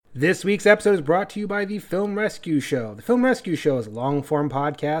This week's episode is brought to you by the Film Rescue Show. The Film Rescue Show is a long-form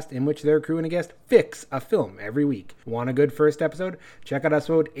podcast in which their crew and a guest fix a film every week. Want a good first episode? Check out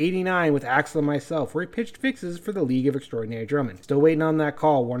episode 89 with Axel and myself, where he pitched fixes for the League of Extraordinary Gentlemen. Still waiting on that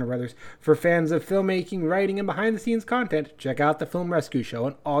call, Warner Brothers. For fans of filmmaking, writing, and behind-the-scenes content, check out the Film Rescue Show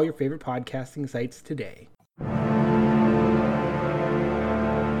on all your favorite podcasting sites today.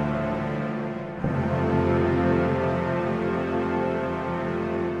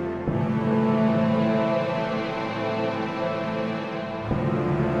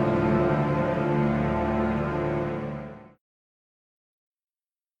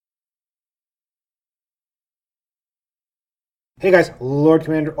 Hey guys, Lord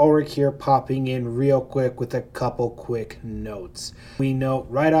Commander Ulrich here, popping in real quick with a couple quick notes. We note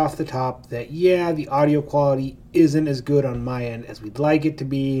right off the top that the audio quality isn't as good on my end as we'd like it to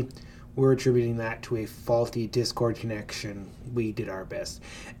be. We're attributing that to a faulty Discord connection. We did our best.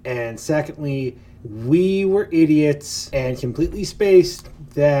 And secondly, we were idiots and completely spaced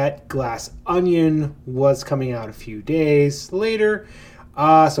that Glass Onion was coming out a few days later.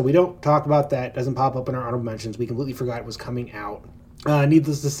 So we don't talk about that. It doesn't pop up in our honorable mentions. We completely forgot it was coming out.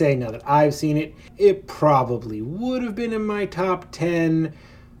 Needless to say, now that I've seen it, it probably would have been in my top 10.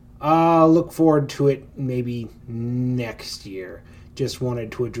 Look forward to it maybe next year. Just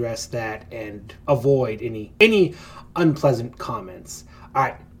wanted to address that and avoid any unpleasant comments. All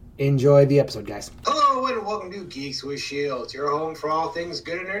right. Enjoy the episode, guys. Hello and welcome to Geeks with Shields, your home for all things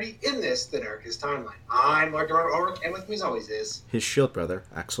good and nerdy in this, the darkest timeline. I'm Lord Commander Ulrich, and with me as always is his shield brother,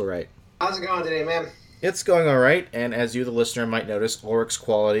 Axel Wright. How's it going today, man? It's going all right, and as you, the listener, might notice, Ulrich's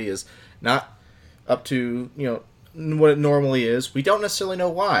quality is not up to, what it normally is. We don't necessarily know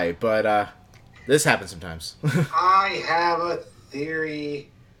why, but this happens sometimes. I have a theory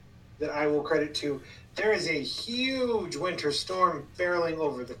that I will credit to. There is a huge winter storm barreling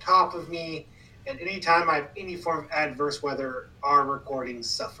over the top of me, and anytime I have any form of adverse weather, our recordings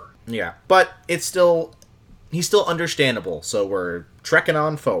suffer. Yeah, but he's still understandable, so we're trekking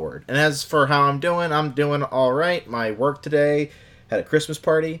on forward. And as for how I'm doing all right. My work today had a Christmas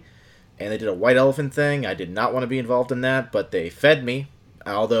party, and they did a white elephant thing. I did not want to be involved in that, but they fed me.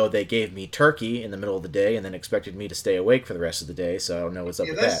 Although they gave me turkey in the middle of the day and then expected me to stay awake for the rest of the day, so I don't know what's up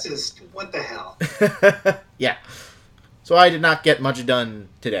with that. That's just, what the hell? Yeah. So I did not get much done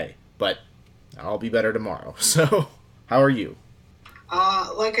today, but I'll be better tomorrow. So, how are you?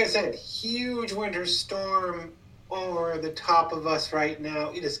 Like I said, huge winter storm over the top of us right now.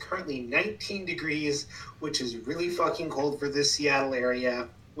 It is currently 19 degrees, which is really fucking cold for this Seattle area,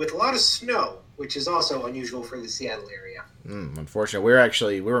 with a lot of snow, which is also unusual for the Seattle area.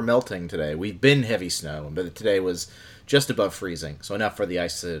 Unfortunately, we were melting today. We've been heavy snow, but today was just above freezing, so enough for the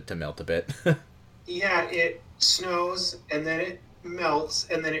ice to melt a bit. Yeah, it snows, and then it melts,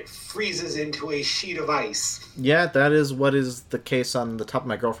 and then it freezes into a sheet of ice. Yeah, that is what is the case on the top of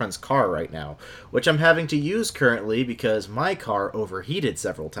my girlfriend's car right now, which I'm having to use currently because my car overheated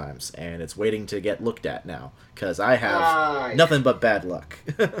several times, and it's waiting to get looked at now, because I have nothing but bad luck.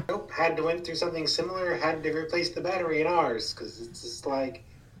 Nope, had to went through something similar, had to replace the battery in ours, because it's just like,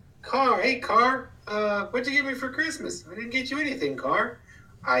 hey car, what'd you get me for Christmas? I didn't get you anything, car.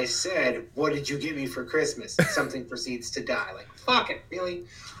 I said, what did you get me for Christmas? Something proceeds to die. Like, fuck it, really?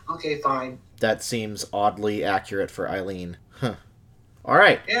 Okay, fine. That seems oddly accurate for Eileen. Huh. All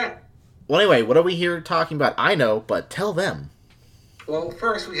right. Yeah. Well, anyway, what are we here talking about? I know, but tell them. Well,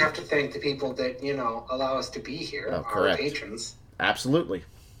 first we have to thank the people that, allow us to be here. Oh, our correct. Patrons. Absolutely.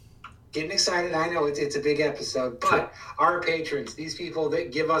 Getting excited, I know it's a big episode, but True. Our patrons, these people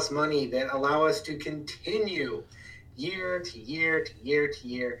that give us money, that allow us to continue year to year to year to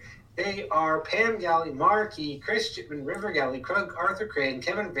year. They are Pam Galley, Mark E., Chris Chipman, River Galley, Krug, Arthur Crane,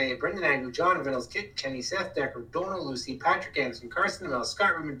 Kevin Bay, Brendan Agnew, John Reynolds, Kit Kenny, Seth Decker, Donna Lucy, Patrick Anderson, Carson Mel,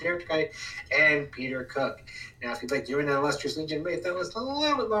 Scott Rubin, Derek Guy, and Peter Cook. Now, if you'd like to join that illustrious legion, make that list a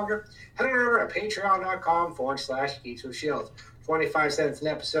little bit longer, head on over to patreon.com/Geeks with Shields. 25 cents an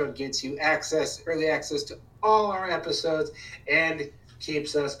episode gets you early access to all our episodes, and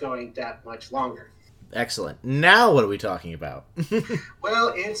keeps us going that much longer. Excellent. Now what are we talking about?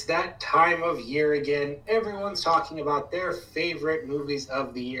 Well, it's that time of year again. Everyone's talking about their favorite movies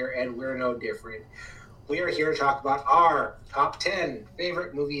of the year, and we're no different. We are here to talk about our top 10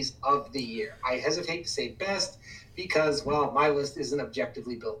 favorite movies of the year. I hesitate to say best because, my list isn't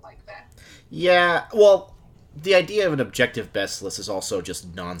objectively built like that. Yeah, well, the idea of an objective best list is also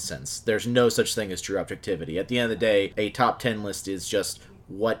just nonsense. There's no such thing as true objectivity. At the end of the day, a top 10 list is just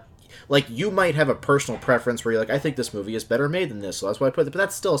what... Like, you might have a personal preference where you're like, I think this movie is better made than this, so that's why I put it. But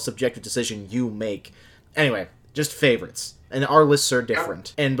that's still a subjective decision you make. Anyway, just favorites. And our lists are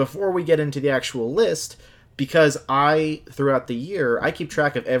different. And before we get into the actual list, because throughout the year, I keep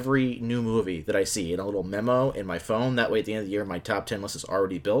track of every new movie that I see in a little memo in my phone. That way, at the end of the year, my top 10 list is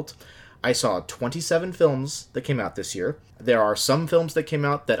already built. I saw 27 films that came out this year. There are some films that came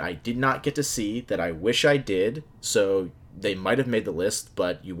out that I did not get to see that I wish I did, so they might have made the list,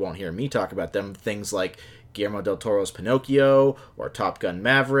 but you won't hear me talk about them. Things like Guillermo del Toro's Pinocchio, or Top Gun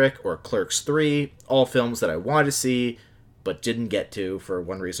Maverick, or Clerks 3, all films that I wanted to see, but didn't get to for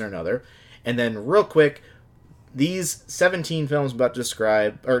one reason or another. And then, real quick, these 17 films I'm about to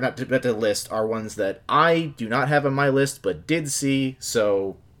describe, or not about to list, are ones that I do not have on my list, but did see,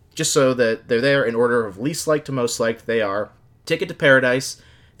 so just so that they're there in order of least liked to most liked, they are Ticket to Paradise,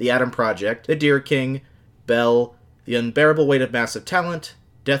 The Adam Project, The Deer King, Belle, The Unbearable Weight of Massive Talent,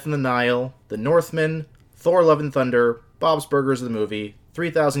 Death in the Nile, The Northman, Thor Love and Thunder, Bob's Burgers the Movie,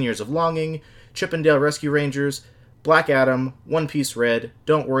 3,000 Years of Longing, Chip 'n Dale Rescue Rangers, Black Adam, One Piece Red,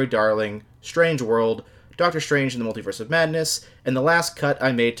 Don't Worry Darling, Strange World, Doctor Strange and the Multiverse of Madness, and the last cut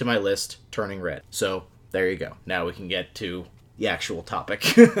I made to my list, Turning Red. So, there you go. Now we can get to the actual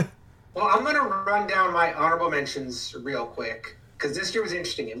topic. Well, I'm going to run down my honorable mentions real quick, because this year was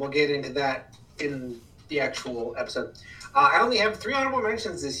interesting, and we'll get into that in the actual episode. I only have 3 honorable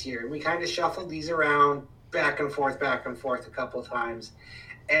mentions this year, and we kind of shuffled these around back and forth a couple of times.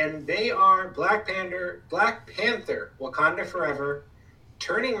 And they are Black Panther, Wakanda Forever,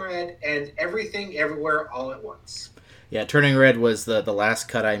 Turning Red, and Everything Everywhere All at Once. Yeah, Turning Red was the last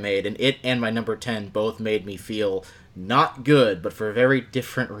cut I made, and it and my number 10 both made me feel not good, but for very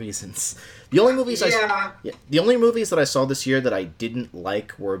different reasons. The only movies the only movies that I saw this year that I didn't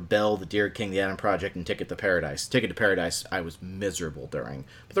like were Belle, The Deer King, The Adam Project, and Ticket to Paradise. Ticket to Paradise I was miserable during,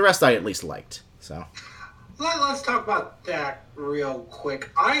 but the rest I at least liked. So let's talk about that real quick.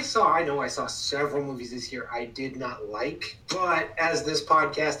 I know I saw several movies this year I did not like, but as this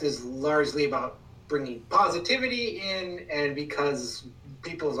podcast is largely about bringing positivity in, and because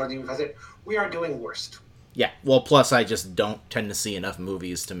people are doing positive, we are doing worst. Yeah, well, plus I just don't tend to see enough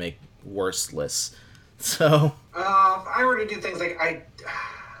movies to make worst lists. So if I were to do things like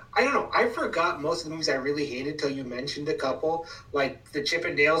I don't know. I forgot most of the movies I really hated till you mentioned a couple. Like the Chip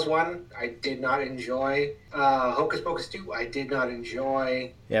 'n Dale's one, I did not enjoy. Hocus Pocus 2, I did not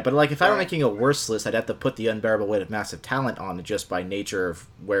enjoy. Yeah, but like if I were making a worst list, I'd have to put The Unbearable Weight of Massive Talent on just by nature of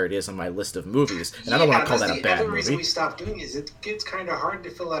where it is on my list of movies. And I don't want to call that a bad movie. The other reason we stopped doing is it gets kind of hard to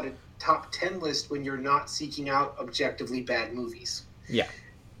fill out a top 10 list when you're not seeking out objectively bad movies. Yeah.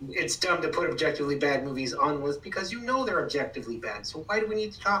 It's dumb to put objectively bad movies on the list because you know they're objectively bad, so why do we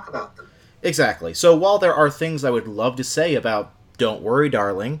need to talk about them? Exactly. So while there are things I would love to say about Don't Worry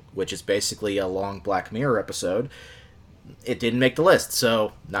Darling, which is basically a long Black Mirror episode, it didn't make the list,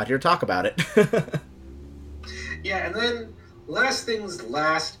 so not here to talk about it. Yeah, and then last things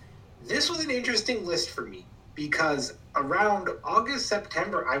last, this was an interesting list for me because around August,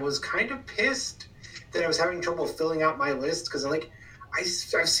 September, I was kind of pissed that I was having trouble filling out my list because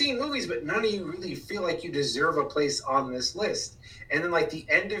I've seen movies, but none of you really feel like you deserve a place on this list. And then, the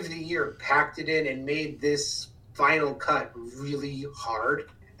end of the year packed it in and made this final cut really hard.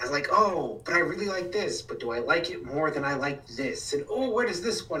 I was like, oh, but I really like this, but do I like it more than I like this? And, oh, where does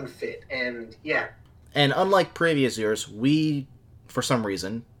this one fit? And, yeah. And unlike previous years, we, for some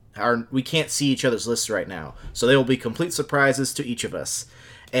reason, we can't see each other's lists right now. So they will be complete surprises to each of us.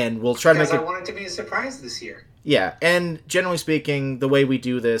 And we'll try to make it... Because I want it to be a surprise this year. Yeah, and generally speaking, the way we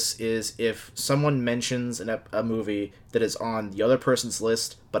do this is if someone mentions a movie that is on the other person's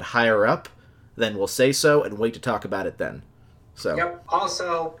list, but higher up, then we'll say so and wait to talk about it then. So. Yep.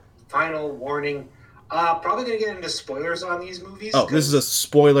 Also, final warning, probably going to get into spoilers on these movies. Oh, this is a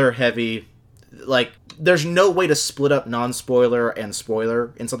spoiler-heavy... there's no way to split up non-spoiler and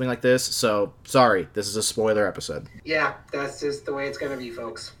spoiler in something like this, so sorry, this is a spoiler episode. Yeah, that's just the way it's going to be,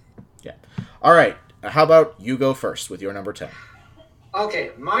 folks. Yeah. All right. How about you go first with your number 10?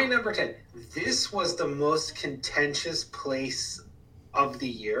 Okay, my number 10. This was the most contentious place of the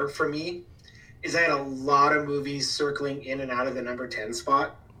year for me, is I had a lot of movies circling in and out of the number 10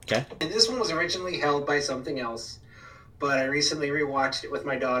 spot. Okay. And this one was originally held by something else, but I recently rewatched it with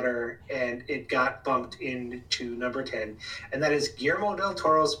my daughter, and it got bumped into number 10, and that is Guillermo del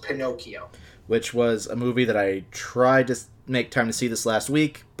Toro's Pinocchio. Which was a movie that I tried to make time to see this last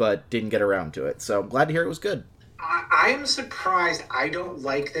week, but didn't get around to it. So I'm glad to hear it was good. I am surprised I don't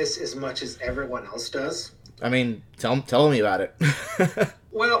like this as much as everyone else does. I mean, tell me about it.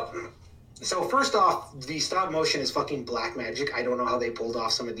 Well, so first off, the stop motion is fucking black magic. I don't know how they pulled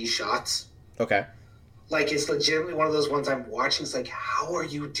off some of these shots. Okay. It's legitimately one of those ones I'm watching. It's like, how are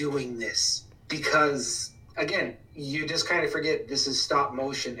you doing this? Because again, you just kind of forget this is stop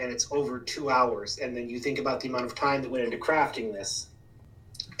motion and it's over 2 hours. And then you think about the amount of time that went into crafting this.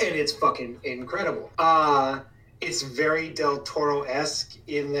 And it's fucking incredible. It's very Del Toro-esque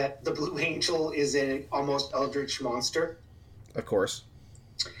in that the Blue Angel is an almost eldritch monster. Of course.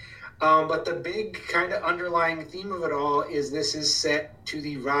 But the big kind of underlying theme of it all is this is set to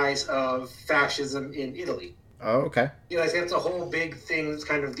the rise of fascism in Italy. Oh, okay. You know, that's a whole big thing that's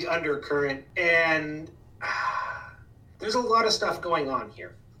kind of the undercurrent. And there's a lot of stuff going on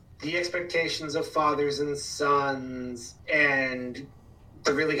here. The expectations of fathers and sons and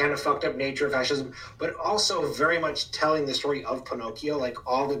the really kind of fucked up nature of fascism, but also very much telling the story of Pinocchio. Like,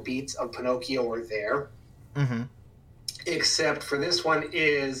 all the beats of Pinocchio are there. Mm-hmm. Except for this one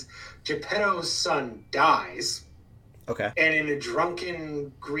is Geppetto's son dies. Okay. And in a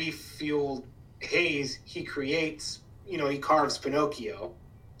drunken, grief-fueled haze, he creates, he carves Pinocchio.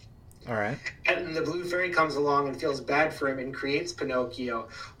 All right. And the Blue Fairy comes along and feels bad for him and creates Pinocchio.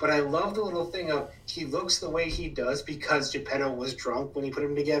 But I love the little thing of he looks the way he does because Geppetto was drunk when he put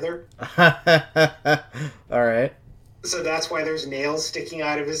him together. All right. So that's why there's nails sticking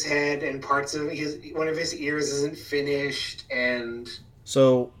out of his head and parts of one of his ears isn't finished. And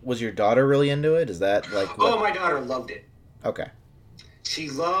so was your daughter really into it? Is that like what... Oh, my daughter loved it. Okay. She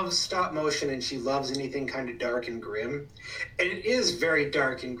loves stop motion and she loves anything kind of dark and grim. And it is very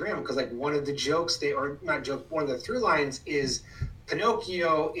dark and grim because, like, one of the jokes one of the through lines is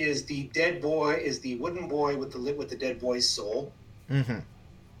Pinocchio is the dead boy, is the wooden boy with the dead boy's soul. Mm-hmm.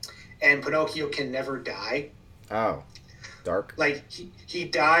 And Pinocchio can never die. Oh, dark. Like, he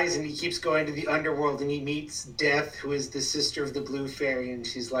dies and he keeps going to the underworld and he meets Death, who is the sister of the Blue Fairy. And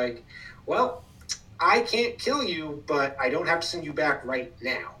she's like, well, I can't kill you, but I don't have to send you back right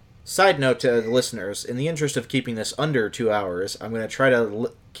now. Side note to the listeners, in the interest of keeping this under 2 hours, I'm going to try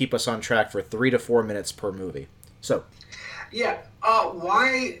to keep us on track for 3 to 4 minutes per movie. So. Yeah.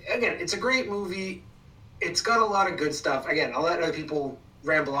 Why? Again, it's a great movie. It's got a lot of good stuff. Again, I'll let other people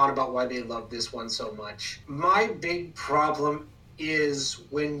ramble on about why they love this one so much. My big problem is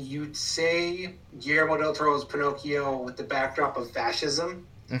when you say Guillermo del Toro's Pinocchio with the backdrop of fascism.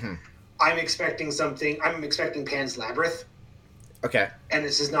 Mm-hmm. I'm expecting Pan's Labyrinth. Okay. And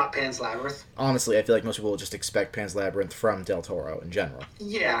this is not Pan's Labyrinth. Honestly, I feel like most people will just expect Pan's Labyrinth from Del Toro in general.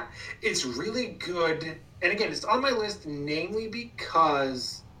 Yeah. It's really good. And again, it's on my list namely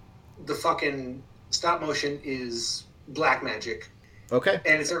because the fucking stop motion is black magic. Okay.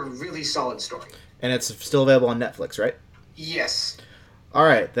 And it's a really solid story. And it's still available on Netflix, right? Yes. All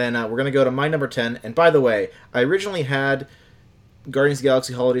right, then we're going to go to my number 10. And by the way, I originally had Guardians of the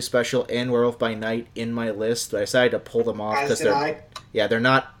Galaxy Holiday Special and Werewolf by Night in my list, but I decided to pull them off because they're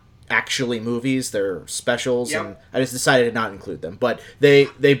not actually movies, they're specials, yep. And I just decided to not include them. But they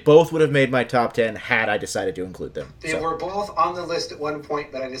both would have made my top 10 had I decided to include them. They were both on the list at one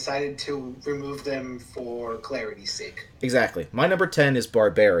point, but I decided to remove them for clarity's sake. Exactly. My number 10 is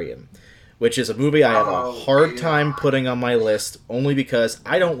Barbarian, which is a movie I have a hard time putting on my list only because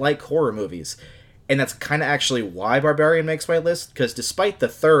I don't like horror movies. And that's kind of actually why Barbarian makes my list, because despite the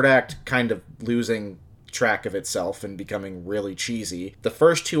third act kind of losing track of itself and becoming really cheesy, the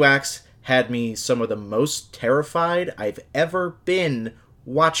first 2 acts had me some of the most terrified I've ever been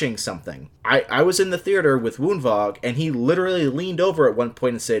watching something. I was in the theater with Woonvog, and he literally leaned over at one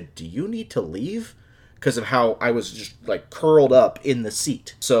point and said, "Do you need to leave?" Because of how I was just, like, curled up in the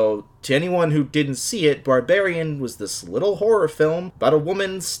seat. So, to anyone who didn't see it, Barbarian was this little horror film about a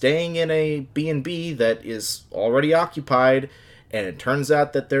woman staying in a B&B that is already occupied, and it turns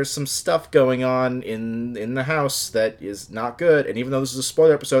out that there's some stuff going on in the house that is not good. And even though this is a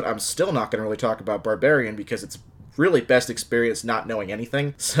spoiler episode, I'm still not going to really talk about Barbarian because it's really best experience not knowing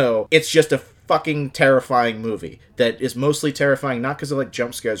anything. So, it's just a fucking terrifying movie that is mostly terrifying not because of, like,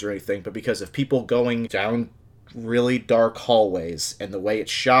 jump scares or anything, but because of people going down really dark hallways, and the way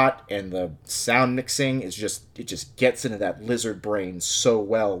it's shot and the sound mixing is just, it just gets into that lizard brain so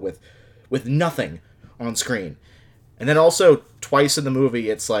well with nothing on screen. And then also twice in the movie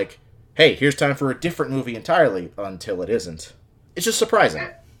it's like, hey, here's time for a different movie entirely, until it isn't. It's just surprising.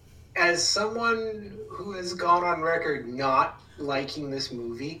 As someone who has gone on record not liking this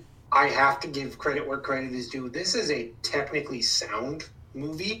movie, I have to give credit where credit is due. This is a technically sound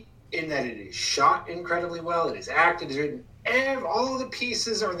movie in that it is shot incredibly well, it is acted, it is written, and all of the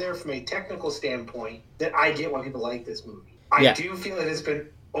pieces are there from a technical standpoint that I get why people like this movie. I do feel it has been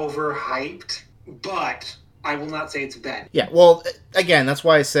overhyped, but I will not say it's bad. Yeah, well, again, that's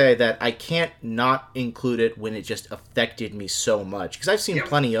why I say that I can't not include it when it just affected me so much. Because I've seen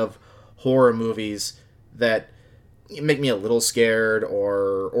plenty of horror movies that make me a little scared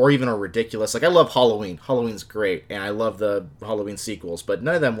or even a ridiculous. Like, I love Halloween. Halloween's great, and I love the Halloween sequels, but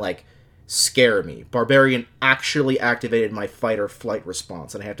none of them, like, scare me. Barbarian actually activated my fight or flight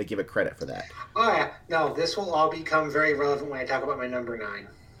response, and I have to give it credit for that. Oh, yeah. No, this will all become very relevant when I talk about my number 9.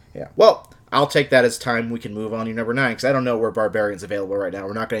 Yeah. Well, I'll take that as time we can move on to number 9, because I don't know where Barbarian's available right now.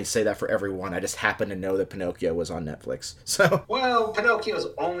 We're not going to say that for everyone. I just happen to know that Pinocchio was on Netflix. So. Well, Pinocchio's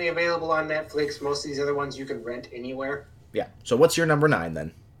only available on Netflix. Most of these other ones you can rent anywhere. Yeah. So what's your number 9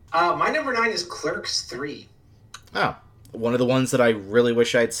 then? My number 9 is Clerks 3. Oh. One of the ones that I really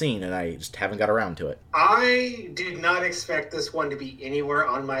wish I'd seen, and I just haven't got around to it. I did not expect this one to be anywhere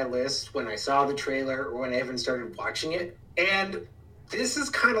on my list when I saw the trailer or when I even started watching it. And this is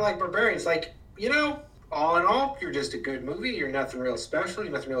kind of like Barbarian. It's like, all in all, you're just a good movie. You're nothing real special.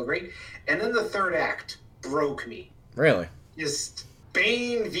 You're nothing real great. And then the third act broke me. Really? Just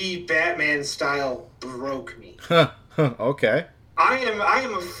Bane v. Batman style broke me. Okay. I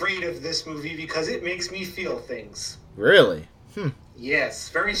am afraid of this movie because it makes me feel things. Really? Yes,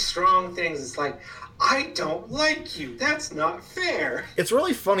 very strong things. It's like, I don't like you. That's not fair. It's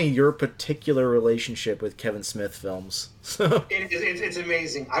really funny, your particular relationship with Kevin Smith films. It's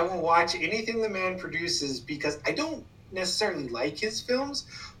amazing. I will watch anything the man produces because I don't necessarily like his films,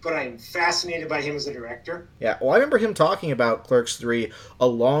 but I'm fascinated by him as a director. Yeah, well, I remember him talking about Clerks 3 a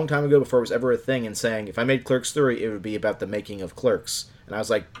long time ago before it was ever a thing, and saying, if I made Clerks 3, it would be about the making of Clerks. And I was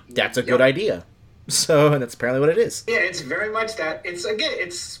like, that's a good idea. So, and that's apparently what it is. Yeah, it's very much that.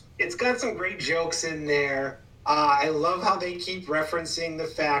 It's got some great jokes in there. I love how they keep referencing the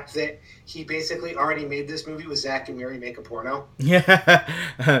fact that he basically already made this movie with Zack and Miri Make a Porno.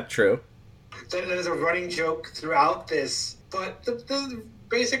 Yeah, true. So there's a running joke throughout this. But the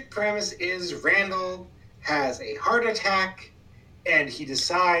basic premise is Randall has a heart attack, and he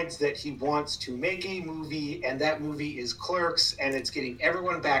decides that he wants to make a movie, and that movie is Clerks, and it's getting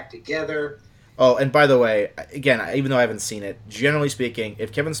everyone back together. Oh, and by the way, again, even though I haven't seen it, generally speaking,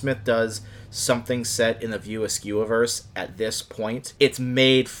 if Kevin Smith does something set in the View Askewniverse at this point, it's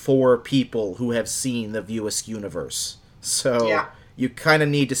made for people who have seen the View Askewniverse. So yeah. You kind of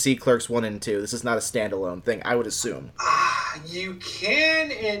need to see Clerks 1 and 2. This is not a standalone thing, I would assume. You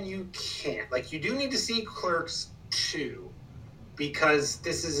can and you can't. Like, you do need to see Clerks 2. Because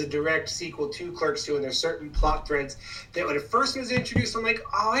this is a direct sequel to Clerks 2, and there's certain plot threads that when it first was introduced, I'm like,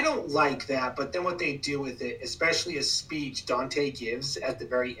 oh, I don't like that. But then what they do with it, especially a speech Dante gives at the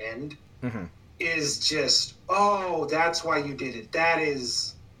very end, is just, oh, that's why you did it.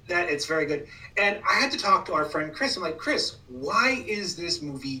 It's very good. And I had to talk to our friend Chris. I'm like, Chris, why is this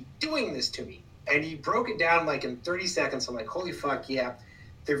movie doing this to me? And he broke it down like in 30 seconds. I'm like, holy fuck, yeah.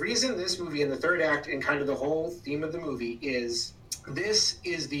 The reason this movie and the third act and kind of the whole theme of the movie is this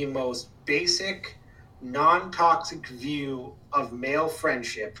is the most basic, non-toxic view of male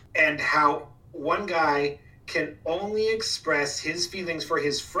friendship and how one guy can only express his feelings for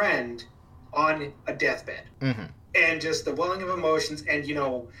his friend on a deathbed. And just the welling of emotions and,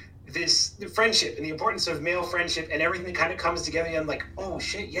 the friendship and the importance of male friendship and everything kind of comes together and I'm like, oh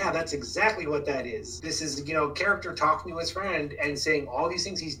shit, yeah, that's exactly what that is. This is, character talking to his friend and saying all these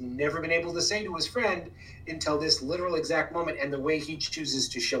things he's never been able to say to his friend until this literal exact moment and the way he chooses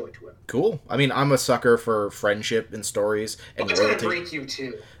to show it to him. Cool. I mean, I'm a sucker for friendship and stories and it's going to break you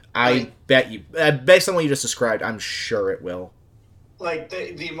too. I bet you, based on what you just described, I'm sure it will. Like,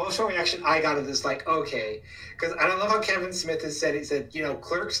 the emotional reaction I got of this, like, okay. Because I love how Kevin Smith has said, he said,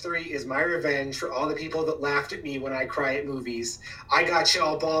 Clerks 3 is my revenge for all the people that laughed at me when I cry at movies. I got you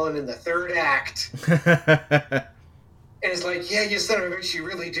all balling in the third act. And it's like, yeah, you son of a bitch, you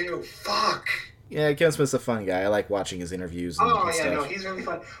really do. Fuck. Yeah, Kevin Smith's a fun guy. I like watching his interviews and stuff. No, he's really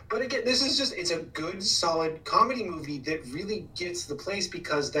fun. But again, this is just, it's a good, solid comedy movie that really gets the place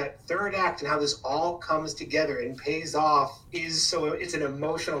because that third act and how this all comes together and pays off it's an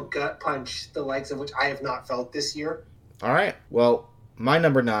emotional gut punch, the likes of which I have not felt this year. All right. Well, my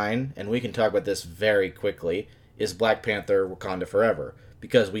number 9, and we can talk about this very quickly, is Black Panther Wakanda Forever.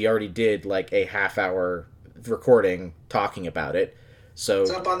 Because we already did like a half-hour recording talking about it. So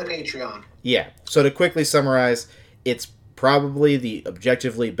it's up on the Patreon. Yeah. So to quickly summarize, it's probably the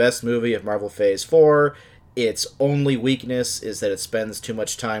objectively best movie of Marvel Phase 4. Its only weakness is that it spends too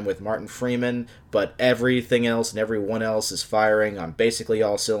much time with Martin Freeman, but everything else and everyone else is firing on basically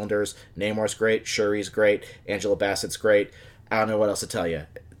all cylinders. Namor's great, Shuri's great, Angela Bassett's great. I don't know what else to tell you.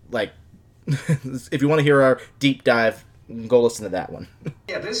 Like, if you want to hear our deep dive, go listen to that one.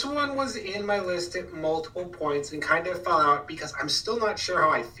 Yeah, this one was in my list at multiple points and kind of fell out because I'm still not sure how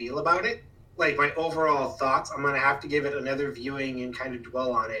I feel about it. Like, my overall thoughts, I'm going to have to give it another viewing and kind of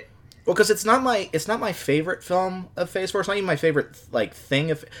dwell on it. Well, because it's not my favorite film of Phase 4. It's not even my favorite like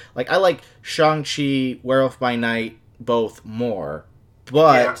thing of like I like Shang-Chi, Werewolf by Night both more,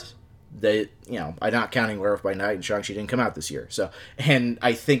 but I'm not counting Werewolf by Night and Shang-Chi didn't come out this year. So, and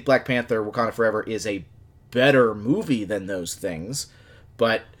I think Black Panther: Wakanda Forever is a better movie than those things,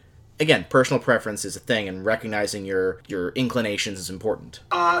 but again, personal preference is a thing, and recognizing your inclinations is important.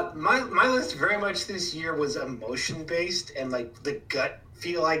 My list very much this year was emotion based and like the gut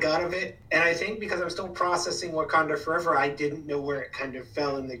feel I got of it, and I think because I'm still processing Wakanda Forever, I didn't know where it kind of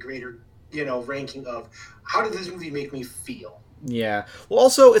fell in the greater ranking of how did this movie make me feel. Yeah. Well,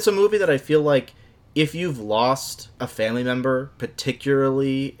 also it's a movie that I feel like if you've lost a family member,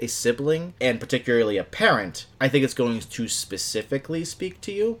 particularly a sibling, and particularly a parent, I think it's going to specifically speak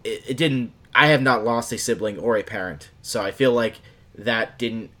to you. It didn't... I have not lost a sibling or a parent, so I feel like that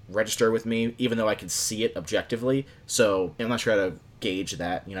didn't register with me, even though I could see it objectively. So I'm not sure how to gauge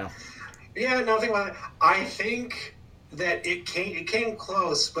that, Yeah, nothing about it. I think that it came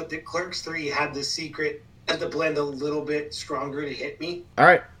close, but the Clerks 3 had the secret and the blend a little bit stronger to hit me. All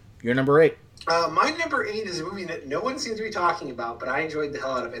right, you're number 8. My number 8 is a movie that no one seems to be talking about, but I enjoyed the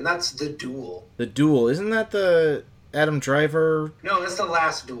hell out of it, and that's The Duel. The Duel, isn't that the Adam Driver? No, that's The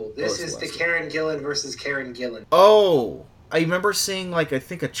Last Duel. This is the Karen Gillan versus Karen Gillan. Oh, I remember seeing I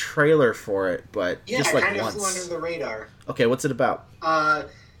think a trailer for it, but just like once. Yeah, it kind of flew under the radar. Okay, what's it about?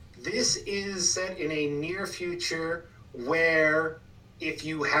 This is set in a near future where if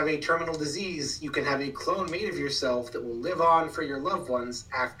you have a terminal disease, you can have a clone made of yourself that will live on for your loved ones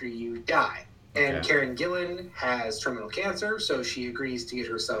after you die. And Karen Gillan has terminal cancer, so she agrees to get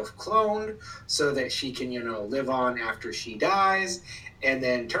herself cloned so that she can, live on after she dies. And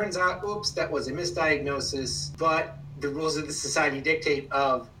then turns out, oops, that was a misdiagnosis. But the rules of the society dictate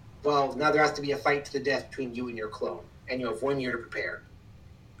now there has to be a fight to the death between you and your clone. And you have 1 year to prepare.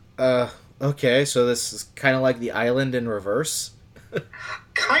 Okay, so this is kind of like The Island in reverse?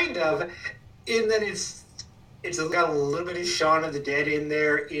 Kind of, in that it's got a little bit of Shaun of the Dead in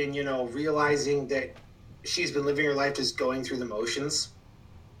there in, realizing that she's been living her life just going through the motions.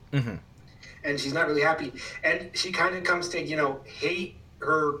 Mm-hmm. And she's not really happy. And she kind of comes to, hate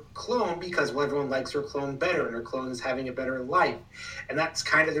her clone because everyone likes her clone better and her clone is having a better life. And that's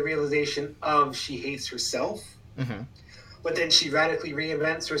kind of the realization of she hates herself. Mm-hmm. But then she radically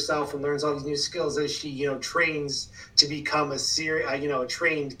reinvents herself and learns all these new skills as she, trains to become a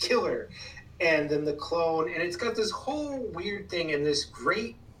trained killer. And then the clone, and it's got this whole weird thing and this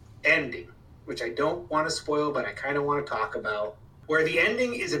great ending, which I don't want to spoil, but I kind of want to talk about, where the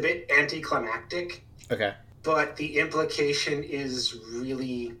ending is a bit anticlimactic. Okay. But the implication is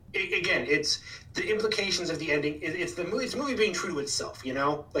really, again, it's the implications of the ending. It's the movie being true to itself,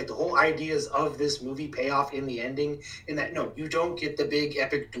 Like the whole ideas of this movie pay off in the ending in that, no, you don't get the big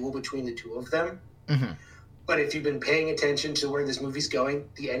epic duel between the two of them. Mm-hmm. But if you've been paying attention to where this movie's going,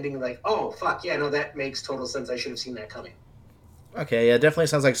 the ending, oh, fuck, yeah, no, that makes total sense. I should have seen that coming. Okay, yeah, it definitely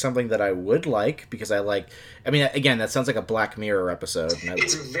sounds like something that I would like, because again, that sounds like a Black Mirror episode.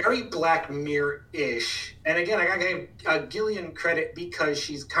 It's very Black Mirror-ish. And again, I gotta give Gillian credit because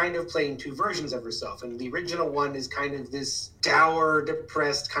she's kind of playing two versions of herself. And the original one is kind of this dour,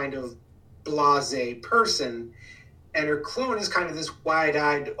 depressed, kind of blasé person. And her clone is kind of this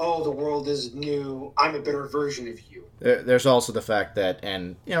wide-eyed, oh, the world is new, I'm a better version of you. There's also the fact that,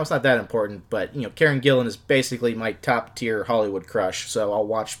 and, it's not that important, but, Karen Gillan is basically my top-tier Hollywood crush, so I'll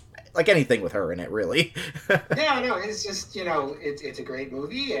watch, anything with her in it, really. Yeah, no, it's just, it's a great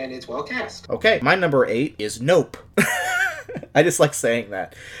movie, and it's well cast. Okay, my number 8 is Nope. I just like saying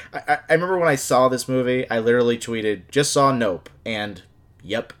that. I remember when I saw this movie, I literally tweeted, just saw Nope, and,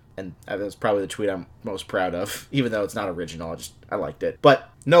 yep. And that was probably the tweet I'm most proud of, even though it's not original. I liked it. But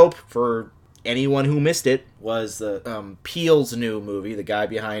Nope, for anyone who missed it, was the Peele's new movie, the guy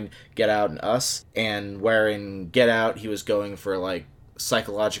behind Get Out and Us. And where in Get Out, he was going for,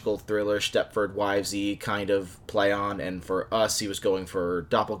 psychological thriller, Stepford Wives-y kind of play on. And for Us, he was going for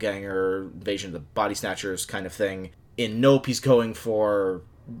doppelganger, Invasion of the Body Snatchers kind of thing. In Nope, he's going for...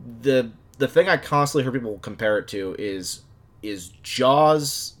 The thing I constantly hear people compare it to is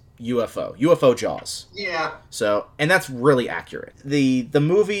Jaws... UFO Jaws. Yeah. So, and that's really accurate. The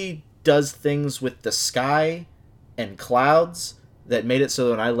movie does things with the sky and clouds that made it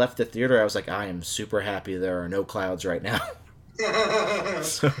so when I left the theater, I was like, I am super happy there are no clouds right now.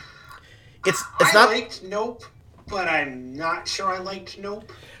 So, it's I not... liked Nope, but I'm not sure I liked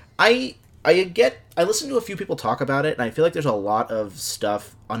Nope. I listened to a few people talk about it, and I feel like there's a lot of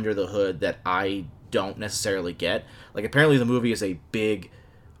stuff under the hood that I don't necessarily get. Apparently the movie is a big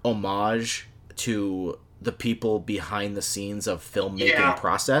homage to the people behind the scenes of filmmaking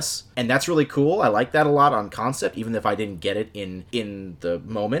process. And that's really cool. I like that a lot on concept, even if I didn't get it in the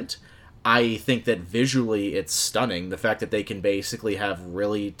moment. I think that visually it's stunning. The fact that they can basically have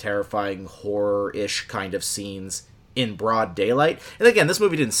really terrifying horror-ish kind of scenes in broad daylight. And again, this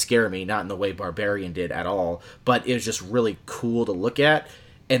movie didn't scare me, not in the way Barbarian did at all, but it was just really cool to look at.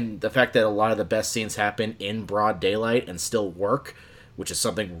 And the fact that a lot of the best scenes happen in broad daylight and still work, which is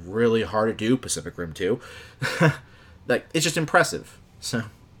something really hard to do, Pacific Rim 2, like, it's just impressive. So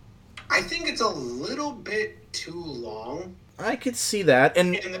I think it's a little bit too long. I could see that.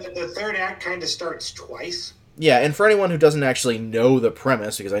 And the third act kind of starts twice. Yeah, and for anyone who doesn't actually know the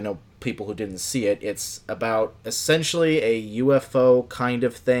premise, because I know people who didn't see it, it's about essentially a UFO kind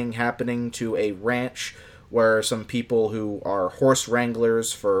of thing happening to a ranch where some people who are horse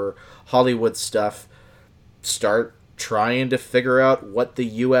wranglers for Hollywood stuff start trying to figure out what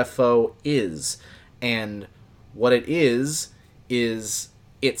the UFO is. And what it is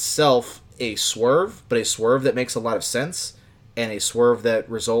itself a swerve, but a swerve that makes a lot of sense, and a swerve that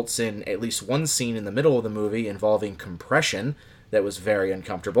results in at least one scene in the middle of the movie involving compression that was very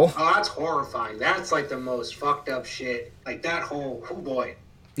uncomfortable. Oh, that's horrifying. That's like the most fucked up shit. Like that whole, oh boy.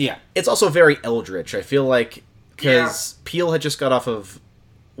 Yeah. It's also very eldritch. I feel like, because Peele had just got off of,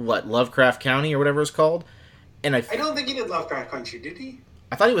 Lovecraft County or whatever it's called? And I don't think he did Lovecraft Country, did he?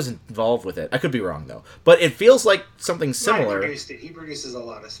 I thought he was involved with it. I could be wrong, though. But it feels like something similar. No, he produced it. He produces a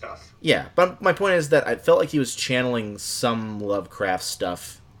lot of stuff. Yeah, but my point is that I felt like he was channeling some Lovecraft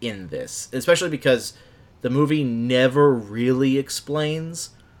stuff in this. Especially because the movie never really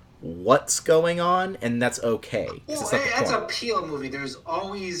explains what's going on, and that's okay. Well, that's a Peele movie. There's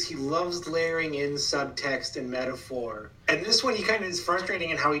always, he loves layering in subtext and metaphor. And this one, he kind of is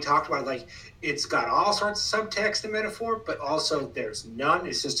frustrating in how he talked about it. Like, it's got all sorts of subtext and metaphor, but also there's none.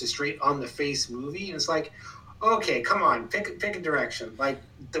 It's just a straight on-the-face movie. And it's like, okay, come on, pick a direction. Like,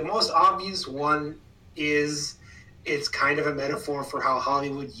 the most obvious one is it's kind of a metaphor for how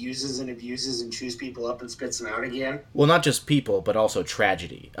Hollywood uses and abuses and chews people up and spits them out again. Well, not just people, but also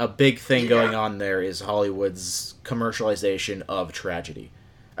tragedy. A big thing going on there is Hollywood's commercialization of tragedy.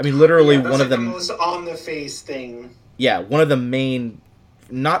 I mean, literally one of the most on-the-face thing. Yeah, one of the main,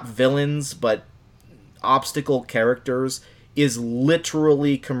 not villains, but obstacle characters is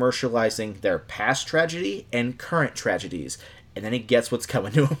literally commercializing their past tragedy and current tragedies. And then he gets what's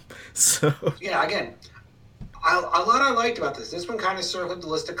coming to him. So yeah, again, a lot I liked about this. This one kind of circled the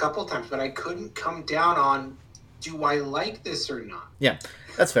list a couple times, but I couldn't come down on, do I like this or not? Yeah,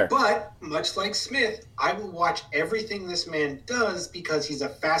 that's fair. But, much like Smith, I will watch everything this man does because he's a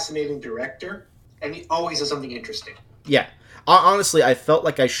fascinating director, and he always does something interesting. Yeah. Honestly, I felt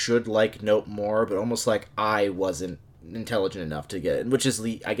like I should like Nope more, but almost like I wasn't intelligent enough to get it, which is,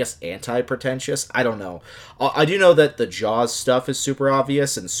 I guess, anti-pretentious. I don't know. I do know that the Jaws stuff is super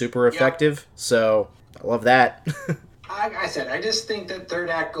obvious and super effective, so I love that. Like I said, I just think that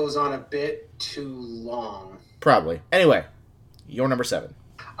third act goes on a bit too long. Probably. Anyway, your number 7.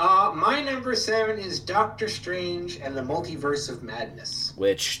 My number 7 is Doctor Strange and the Multiverse of Madness.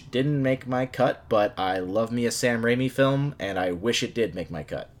 Which didn't make my cut, but I love me a Sam Raimi film, and I wish it did make my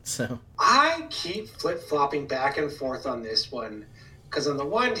cut. So I keep flip-flopping back and forth on this one. Because on the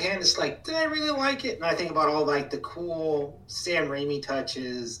one hand, it's like, did I really like it? And I think about all like the cool Sam Raimi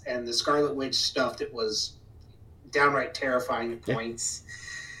touches and the Scarlet Witch stuff that was downright terrifying at points.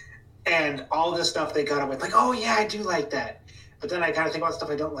 And all this stuff they got away with. Like, oh yeah, I do like that. But then I kind of think about stuff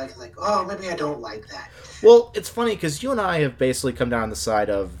I don't like, oh, maybe I don't like that. Well, it's funny because you and I have basically come down the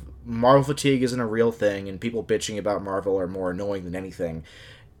side of Marvel fatigue isn't a real thing, and people bitching about Marvel are more annoying than anything.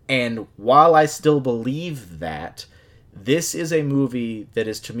 And while I still believe that, this is a movie that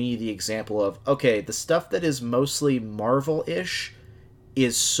is, to me, the example of, okay, the stuff that is mostly Marvel-ish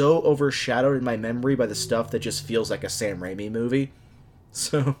is so overshadowed in my memory by the stuff that just feels like a Sam Raimi movie.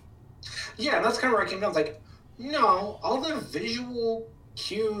 So yeah, and that's kind of where I came down. Like, no, all the visual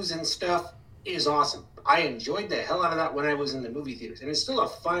cues and stuff is awesome. I enjoyed the hell out of that when I was in the movie theaters, and it's still a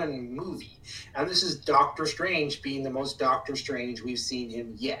fun movie. And this is Doctor Strange being the most Doctor Strange we've seen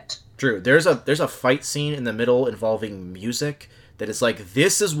him yet. True. There's a fight scene in the middle involving music that is like,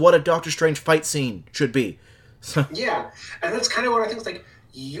 this is what a Doctor Strange fight scene should be. Yeah, and that's kind of what I think. It's like,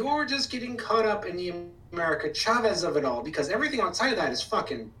 you're just getting caught up in the America Chavez of it all, because everything outside of that is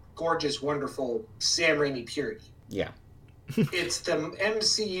fucking gorgeous, wonderful Sam Raimi purity. Yeah. It's the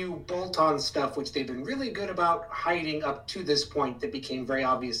MCU bolt-on stuff, which they've been really good about hiding up to this point, that became very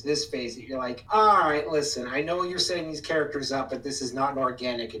obvious this phase, that you're like, all right, listen, I know you're setting these characters up, but this is not an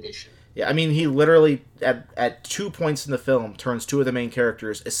organic addition. Yeah, I mean, he literally, at 2 points in the film, turns 2 of the main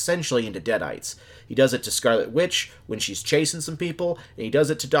characters essentially into Deadites. He does it to Scarlet Witch when she's chasing some people, and he does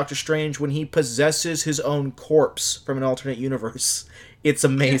it to Doctor Strange when he possesses his own corpse from an alternate universe. It's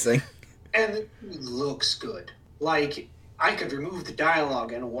amazing. And it looks good. Like, I could remove the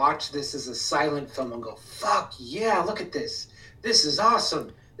dialogue and watch this as a silent film and go, fuck yeah, look at this. This is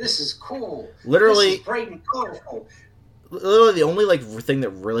awesome. This is cool. Literally, this is bright and colorful. Literally, the only thing that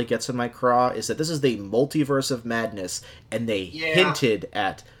really gets in my craw is that this is the multiverse of madness, and they hinted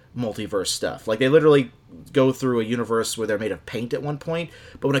at multiverse stuff. Like, they literally go through a universe where they're made of paint at one point,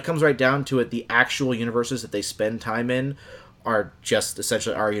 but when it comes right down to it, the actual universes that they spend time in are just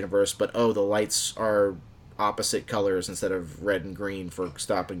essentially our universe, but the lights are opposite colors instead of red and green for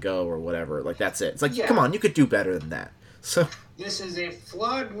stop and go or whatever. Like, that's it. It's like, come on, you could do better than that. So this is a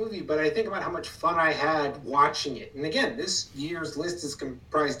flawed movie, but I think about how much fun I had watching it. And again, this year's list is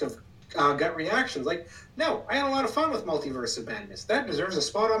comprised of gut reactions. Like, no, I had a lot of fun with Multiverse of Madness. That deserves a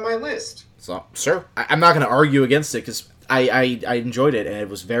spot on my list. So, sure. I'm not going to argue against it, because I enjoyed it, and it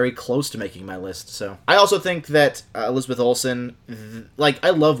was very close to making my list. So I also think that Elizabeth Olsen, I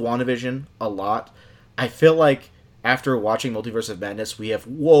love WandaVision a lot. I feel like after watching Multiverse of Madness, we have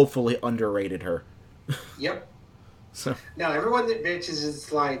woefully underrated her. Yep. So now everyone that bitches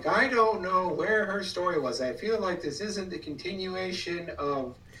is like, I don't know where her story was. I feel like this isn't the continuation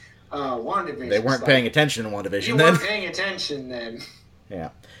of WandaVision. They weren't paying attention to WandaVision then. You weren't paying attention then. Yeah.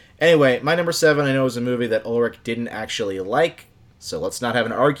 Anyway, my number 7, I know, is a movie that Ulrich didn't actually like, so let's not have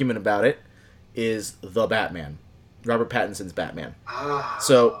an argument about it, is The Batman. Robert Pattinson's Batman.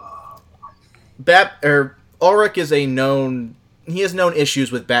 So, Ulrich is he has known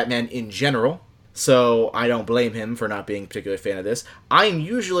issues with Batman in general, so I don't blame him for not being a particular fan of this. I'm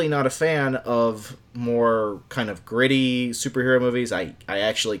usually not a fan of more kind of gritty superhero movies. I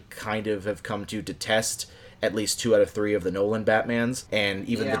actually kind of have come to detest at least 2 out of 3 of the Nolan Batmans, and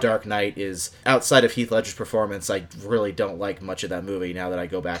even The Dark Knight is, outside of Heath Ledger's performance, I really don't like much of that movie now that I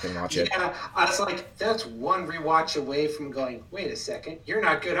go back and watch it. Yeah, I was like, that's one rewatch away from going, wait a second, you're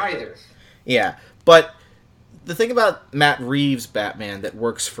not good either. Yeah, but the thing about Matt Reeves' Batman that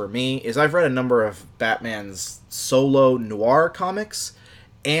works for me is I've read a number of Batman's solo noir comics,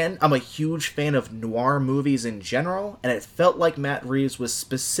 and I'm a huge fan of noir movies in general, and it felt like Matt Reeves was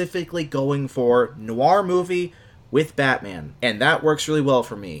specifically going for noir movie with Batman, and that works really well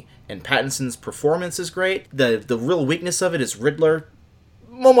for me. And Pattinson's performance is great. The real weakness of it is Riddler.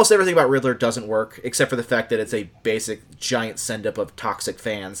 Almost everything about Riddler doesn't work, except for the fact that it's a basic giant send-up of toxic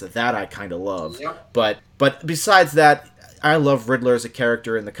fans. That I kind of love. Yep. But besides that, I love Riddler as a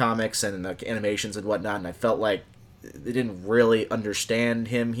character in the comics and in the animations and whatnot, and I felt like they didn't really understand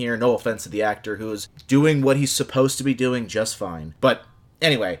him here. No offense to the actor, who is doing what he's supposed to be doing just fine. But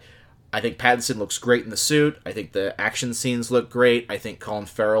anyway, I think Pattinson looks great in the suit. I think the action scenes look great. I think Colin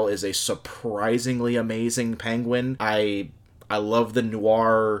Farrell is a surprisingly amazing Penguin. I love the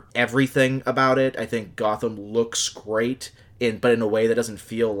noir everything about it. I think Gotham looks great, but in a way that doesn't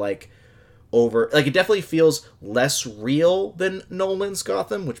feel like it definitely feels less real than Nolan's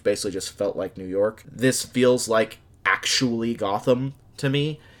Gotham, which basically just felt like New York. This feels like actually Gotham to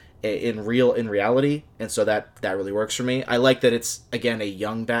me in reality, and so that really works for me. I like that it's, again, a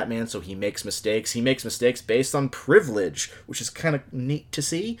young Batman, so he makes mistakes. He makes mistakes based on privilege, which is kind of neat to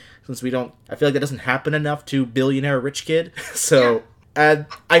see, since I feel like that doesn't happen enough to billionaire rich kid. So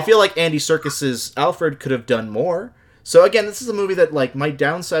I feel like Andy Serkis's Alfred could have done more. So again, this is a movie that, my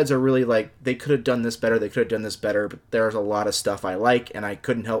downsides are really, they could have done this better, but there's a lot of stuff I like, and I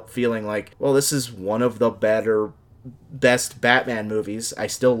couldn't help feeling like, well, this is one of the best Batman movies. I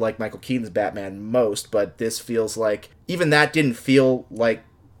still like Michael Keaton's Batman most, but this feels like, even that didn't feel like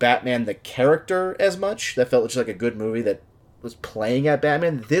Batman the character as much. That felt just like a good movie that was playing at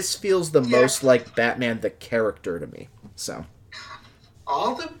Batman. This feels the most like Batman the character to me. So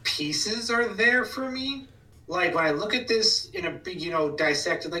all the pieces are there for me. Like, when I look at this in a big,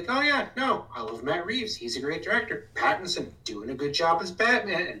 dissected, I love Matt Reeves. He's a great director. Pattinson, doing a good job as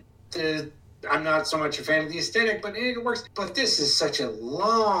Batman. I'm not so much a fan of the aesthetic, but it works. But this is such a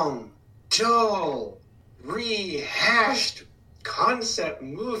long, dull, rehashed concept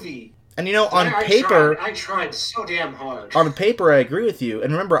movie. And on paper... I tried so damn hard. On paper, I agree with you.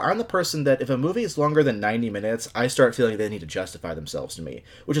 And remember, I'm the person that if a movie is longer than 90 minutes, I start feeling they need to justify themselves to me.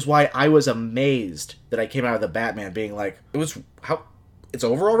 Which is why I was amazed that I came out of The Batman being like, it's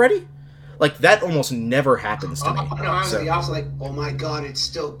over already? Like, that almost never happens to me. No, I was the opposite, like, oh my god, it's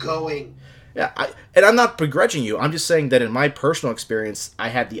still going. Yeah, and I'm not begrudging you. I'm just saying that in my personal experience, I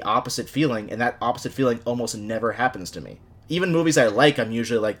had the opposite feeling, and that opposite feeling almost never happens to me. even movies I like, I'm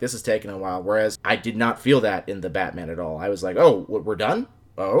usually like, this is taking a while. Whereas I did not feel that in the Batman at all. I was like, oh, we're done?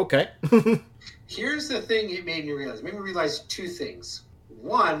 Oh, okay. Here's the thing it made me realize. It made me realize two things.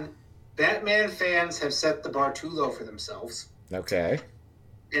 One, Batman fans have set the bar too low for themselves. Okay.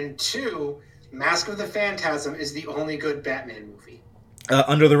 And two, Mask of the Phantasm is the only good Batman movie.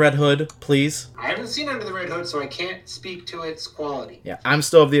 Under the Red Hood, please. I haven't seen Under the Red Hood, so I can't speak to its quality. Yeah, I'm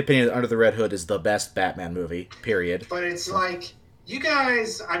still of the opinion that Under the Red Hood is the best Batman movie, period. But it's like, you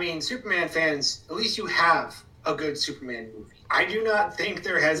guys, I mean, Superman fans, at least you have a good Superman movie. I do not think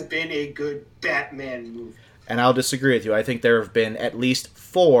there has been a good Batman movie. And I'll disagree with you. I think there have been at least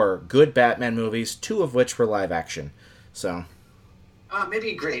 4 good Batman movies, 2 of which were live action. So...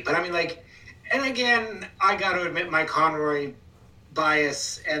 maybe great, but I mean, like, and again, I got to admit my Conroy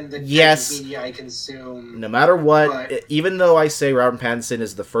bias and the media I consume. No matter what, even though I say Robert Pattinson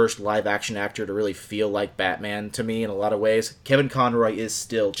is the first live action actor to really feel like Batman to me in a lot of ways, Kevin Conroy is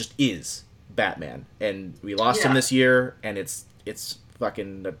still is Batman, and we lost him this year, and it's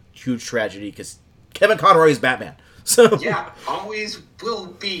fucking a huge tragedy because Kevin Conroy is Batman. So yeah, always will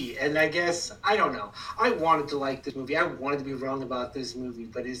be. And I guess, I don't know. I wanted to like this movie. I wanted to be wrong about this movie,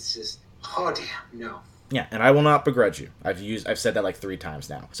 but it's just, oh damn, no. Yeah, and I will not begrudge you. I've said that like 3 times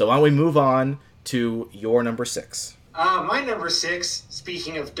now. So why don't we move on to your number 6? My number 6,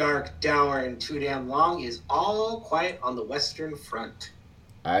 speaking of dark, dour, and too damn long, is All Quiet on the Western Front.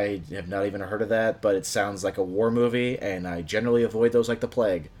 I have not even heard of that, but it sounds like a war movie, and I generally avoid those like the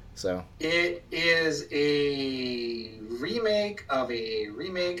plague. So it is a remake of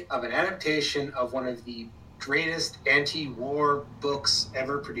an adaptation of one of the greatest anti-war books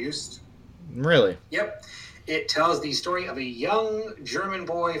ever produced. Really? Yep. It tells the story of a young German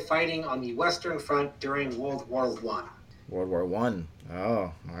boy fighting on the Western Front during World War I. World War I.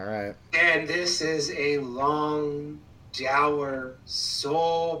 Oh, all right. And this is a long, dour,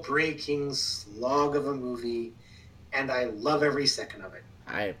 soul-breaking slog of a movie, and I love every second of it.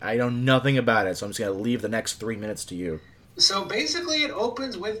 I know nothing about it, so I'm just going to leave the next 3 minutes to you. So basically it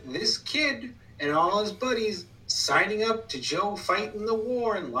opens with this kid and all his buddies signing up to Joe fight in the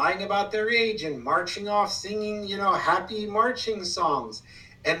war and lying about their age and marching off singing, happy marching songs.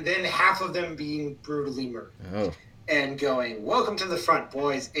 And then half of them being brutally murdered. Oh. And going, welcome to the front,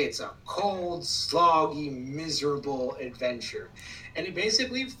 boys. It's a cold, sloggy, miserable adventure. And it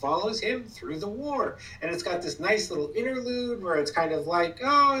basically follows him through the war. And it's got this nice little interlude where it's kind of like,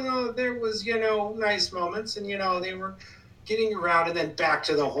 oh, no, there was, nice moments. And, they were getting around. And then back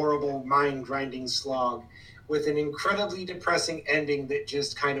to the horrible, mind-grinding slog with an incredibly depressing ending that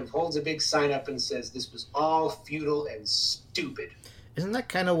just kind of holds a big sign up and says this was all futile and stupid. Isn't that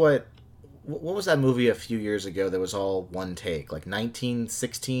kind of what was that movie a few years ago that was all one take? Like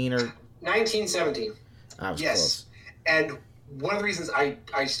 1916 or... 1917. I was yes. Close. And one of the reasons I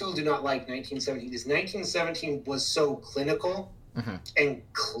still do not like 1917 is 1917 was so clinical and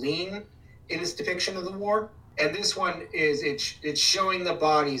clean in its depiction of the war. And this one is, it's showing the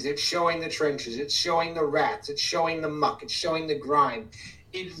bodies, it's showing the trenches, it's showing the rats, it's showing the muck, it's showing the grime.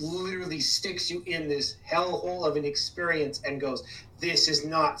 It literally sticks you in this hellhole of an experience and goes, this is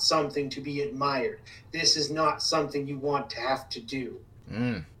not something to be admired. This is not something you want to have to do.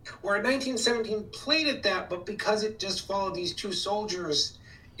 Mm. Where 1917 played at that, but because it just followed these two soldiers,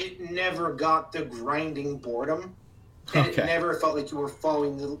 it never got the grinding boredom. And it never felt like you were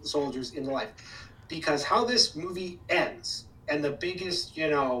following the soldiers in life. Because how this movie ends, and the biggest,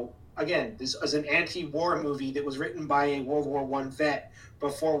 again, this is an anti-war movie that was written by a World War I vet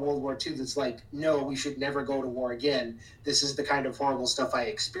before World War II that's like, no, we should never go to war again. This is the kind of horrible stuff I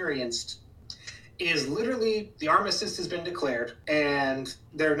experienced. Is literally the armistice has been declared, and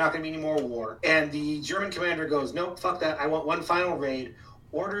there's not going to be any more war. And the German commander goes, nope, fuck that. I want one final raid.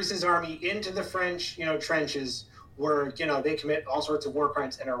 Orders his army into the French, trenches, where, they commit all sorts of war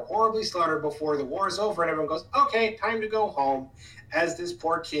crimes and are horribly slaughtered before the war is over, and everyone goes, okay, time to go home, as this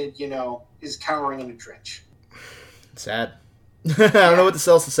poor kid, is cowering in a trench. Sad. I don't know what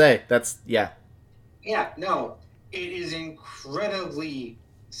else to say. Yeah, no. It is incredibly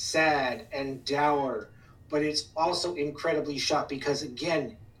sad and dour, but it's also incredibly shot because,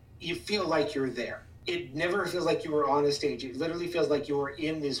 again, you feel like you're there. It never feels like you were on a stage. It literally feels like you were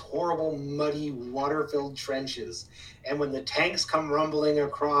in these horrible, muddy, water-filled trenches. And when the tanks come rumbling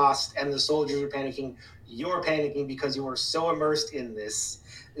across and the soldiers are panicking, you're panicking because you are so immersed in this.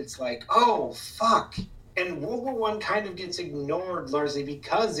 It's like, oh, fuck. And World War I kind of gets ignored largely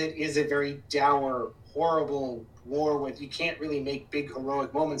because it is a very dour, horrible war with you can't really make big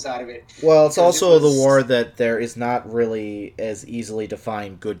heroic moments out of it. Well, it's also the war that there is not really as easily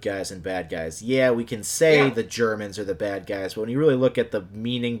defined good guys and bad guys. Yeah, we can say the Germans are the bad guys, but when you really look at the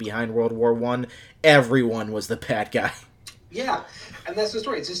meaning behind World War I, everyone was the bad guy. Yeah, and that's the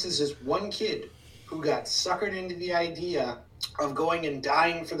story. It's just this one kid who got suckered into the idea of going and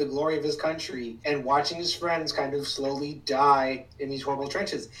dying for the glory of his country and watching his friends kind of slowly die in these horrible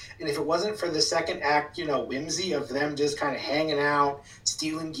trenches. And if it wasn't for the second act, whimsy of them just kind of hanging out,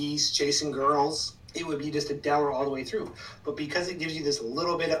 stealing geese, chasing girls, it would be just a dour all the way through. But because it gives you this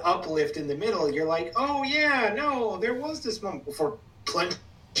little bit of uplift in the middle, you're like, oh yeah, no, there was this moment before plunging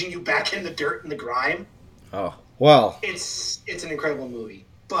you back in the dirt and the grime. Oh, well. It's an incredible movie,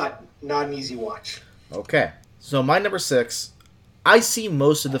 but not an easy watch. Okay. So my number 6, I see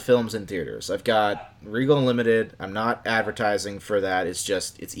most of the films in theaters. I've got Regal Unlimited. I'm not advertising for that.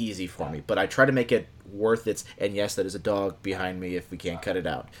 It's easy for me. But I try to make it worth it. And yes, that is a dog behind me if we can't cut it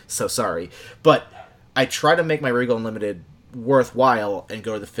out. So sorry. But I try to make my Regal Unlimited worthwhile and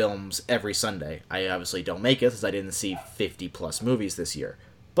go to the films every Sunday. I obviously don't make it because I didn't see 50 plus movies this year.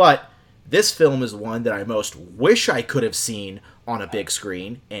 But this film is one that I most wish I could have seen on a big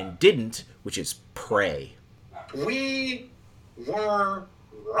screen and didn't, which is Prey. We were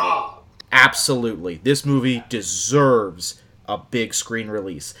robbed. Absolutely. This movie deserves a big screen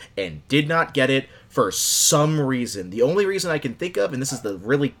release and did not get it for some reason. The only reason I can think of, and this is the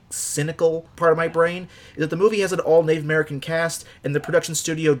really cynical part of my brain, is that the movie has an all Native American cast and the production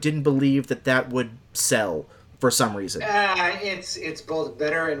studio didn't believe that would sell for some reason. It's both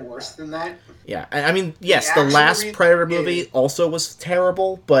better and worse than that. Yeah. I mean, yes, the last Predator movie also was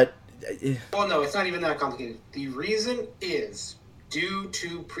terrible, but... Well, no, it's not even that complicated. The reason is due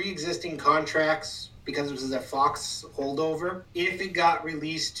to pre-existing contracts, because it was a Fox holdover. If it got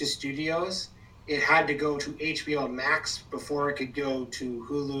released to studios, it had to go to HBO Max before it could go to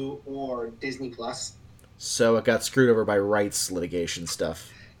Hulu or Disney Plus. So it got screwed over by rights litigation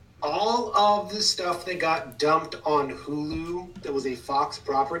stuff. All of the stuff that got dumped on Hulu that was a Fox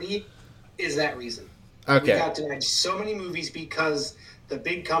property is that reason. Okay. We got denied so many movies because the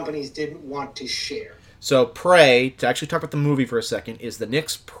big companies didn't want to share. So Prey, to actually talk about the movie for a second, is the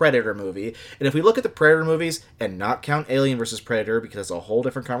next Predator movie. And if we look at the Predator movies and not count Alien vs. Predator, because that's a whole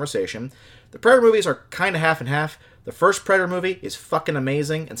different conversation, the Predator movies are kind of half and half. The first Predator movie is fucking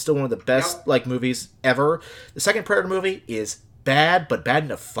amazing and still one of the best movies ever. The second Predator movie is bad, but bad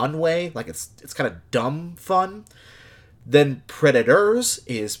in a fun way. Like it's kind of dumb fun. Then Predators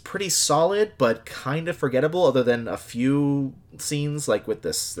is pretty solid, but kind of forgettable, other than a few scenes, like with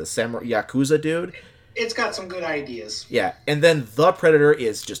the samurai Yakuza dude. It's got some good ideas. Yeah, and then The Predator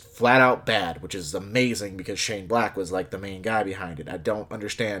is just flat out bad, which is amazing because Shane Black was like the main guy behind it. I don't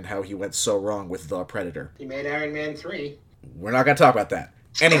understand how he went so wrong with The Predator. He made Iron Man 3. We're not going to talk about that.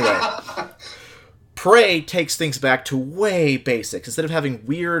 Anyway, Prey takes things back to way basics. Instead of having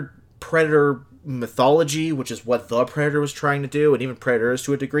weird Predator mythology, which is what The Predator was trying to do, and even Predators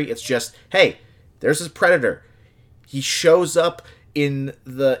to a degree, it's just, hey, there's this Predator. He shows up in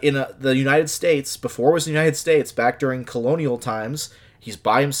the United States, before it was the United States, back during colonial times. He's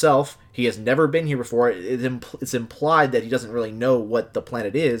by himself. He has never been here before. It's implied that he doesn't really know what the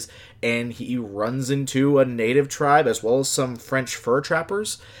planet is, and he runs into a native tribe as well as some French fur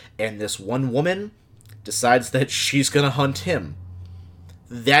trappers, and this one woman decides that she's gonna hunt him.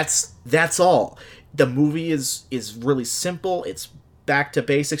 That's all. The movie is really simple. It's back to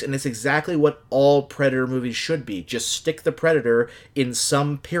basics, and it's exactly what all Predator movies should be. Just stick the Predator in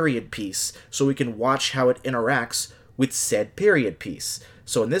some period piece so we can watch how it interacts with said period piece.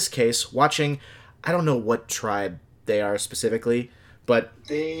 So in this case, watching, I don't know what tribe they are specifically, but...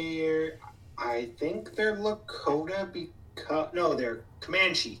 I think they're Lakota because... No, they're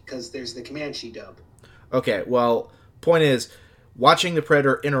Comanche, because there's the Comanche dub. Okay, well, point is, watching the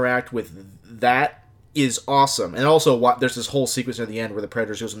Predator interact with that is awesome. And also, there's this whole sequence near the end where the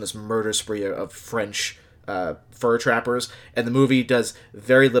Predator goes on this murder spree of French fur trappers, and the movie does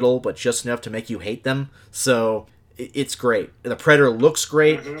very little, but just enough to make you hate them. So it's great. The Predator looks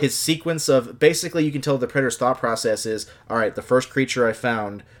great. Mm-hmm. His sequence of, basically you can tell the Predator's thought process is, alright, the first creature I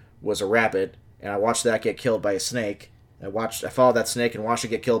found was a rabbit, and I watched that get killed by a snake. I followed that snake and watched it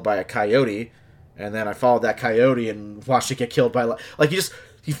get killed by a coyote, and then I followed that coyote and watched it get killed by...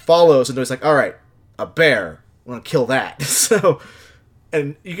 he follows, and he's like, alright, a bear, I'm gonna kill that. So,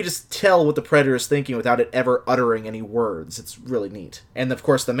 and you can just tell what the Predator is thinking without it ever uttering any words. It's really neat. And of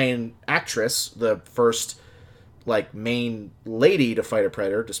course, the main actress, the first main lady to fight a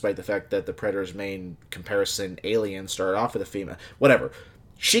Predator, despite the fact that the Predator's main comparison, Alien, started off with a female. Whatever.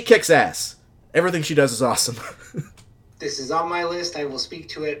 She kicks ass. Everything she does is awesome. This is on my list. I will speak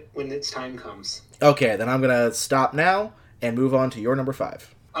to it when its time comes. Okay, then I'm going to stop now and move on to your number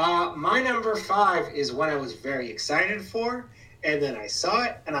 5. My number 5 is one I was very excited for, and then I saw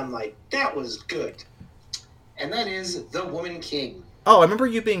it, and I'm like, that was good. And that is The Woman King. Oh, I remember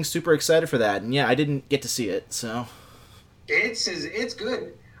you being super excited for that, and yeah, I didn't get to see it, so... It's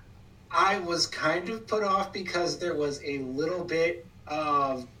good. I was kind of put off because there was a little bit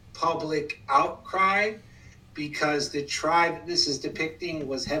of public outcry because the tribe this is depicting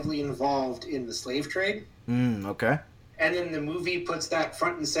was heavily involved in the slave trade. Okay. And then the movie puts that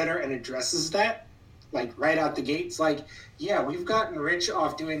front and center and addresses that, like, right out the gates. Like, yeah, we've gotten rich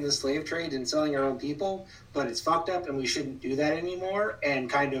off doing the slave trade and selling our own people, but it's fucked up and we shouldn't do that anymore. And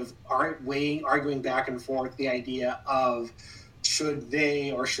kind of arguing back and forth the idea of should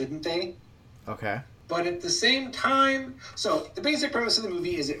they or shouldn't they. Okay. But at the same time, so the basic premise of the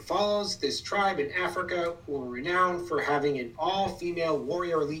movie is it follows this tribe in Africa who are renowned for having an all-female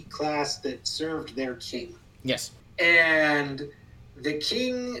warrior elite class that served their king. Yes. And the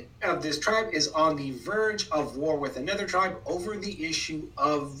king of this tribe is on the verge of war with another tribe over the issue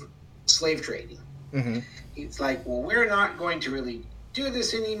of slave trading. Mm-hmm. He's like, well, we're not going to really do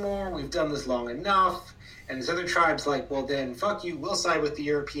this anymore. We've done this long enough. And this other tribe's like, well, then fuck you. We'll side with the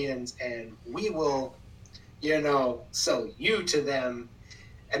Europeans and we will, sell you to them.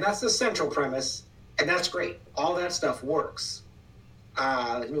 And that's the central premise. And that's great. All that stuff works.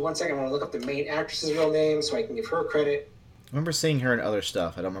 Give me 1 second. I want to look up the main actress's real name so I can give her credit. I remember seeing her in other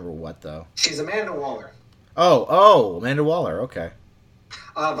stuff. I don't remember what, though. She's Amanda Waller. Oh, Amanda Waller. Okay.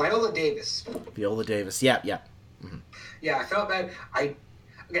 Viola Davis. Viola Davis. Yeah. Mm-hmm. Yeah, I felt bad.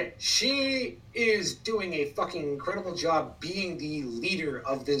 Again, she is doing a fucking incredible job being the leader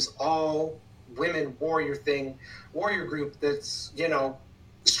of this all-women warrior group that's,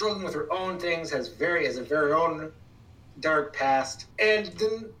 struggling with her own things, has a very own dark past. And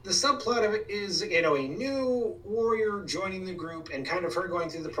then the subplot of it is, a new warrior joining the group and kind of her going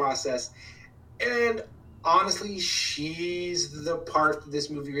through the process. And honestly, she's the part of this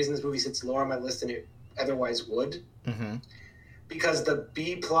movie, reason this movie sits lower on my list than it otherwise would. Mm-hmm. Because the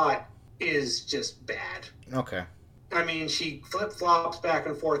B plot is just bad. Okay. I mean, she flip-flops back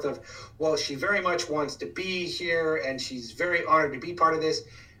and forth of, well, she very much wants to be here, and she's very honored to be part of this,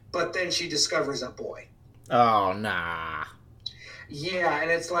 but then she discovers a boy. Oh, nah. Yeah, and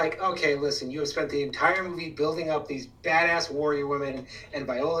it's like, okay, listen, you have spent the entire movie building up these badass warrior women and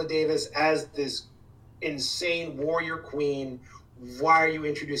Viola Davis as this insane warrior queen. Why are you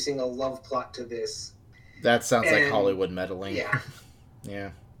introducing a love plot to this? That sounds like Hollywood meddling. Yeah.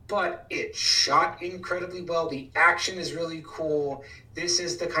 Yeah. But it's shot incredibly well. The action is really cool. This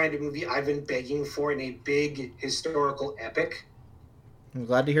is the kind of movie I've been begging for in a big historical epic. I'm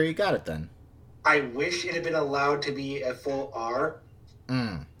glad to hear you got it then. I wish it had been allowed to be a full R.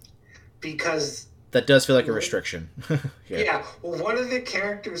 Because... That does feel like a restriction. Yeah. Well, one of the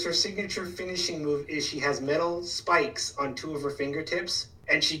characters, her signature finishing move is she has metal spikes on 2 of her fingertips,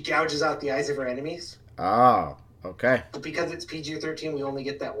 and she gouges out the eyes of her enemies. Oh, okay. But because it's PG-13, we only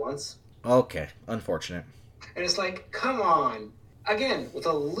get that once. Okay, unfortunate. And it's like, come on. Again, with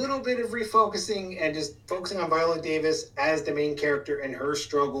a little bit of refocusing and just focusing on Viola Davis as the main character and her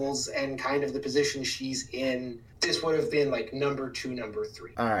struggles and kind of the position she's in, this would have been like number 2, number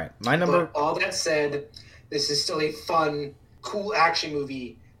 3. All right, my number... But all that said, this is still a fun, cool action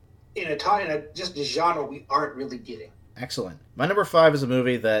movie in just a genre we aren't really getting. Excellent. My number 5 is a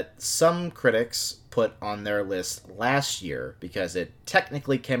movie that some critics put on their list last year because it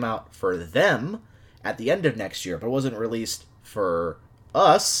technically came out for them at the end of next year, but wasn't released for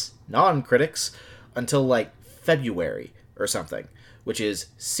us, non-critics, until like February or something, which is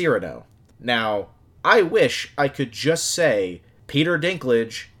Cyrano. Now, I wish I could just say Peter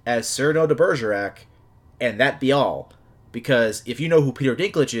Dinklage as Cyrano de Bergerac, and that be all. Because if you know who Peter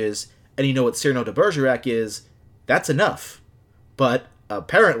Dinklage is, and you know what Cyrano de Bergerac is, that's enough. But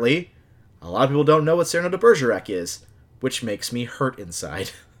apparently, a lot of people don't know what Cyrano de Bergerac is, which makes me hurt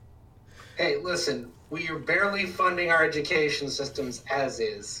inside. Hey, listen, we are barely funding our education systems as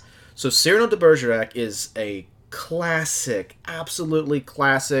is. So Cyrano de Bergerac is a classic, absolutely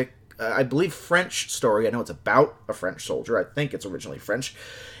classic, I believe French story. I know it's about a French soldier. I think it's originally French,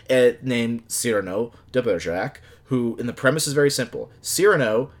 named Cyrano de Bergerac, who, and the premise is very simple.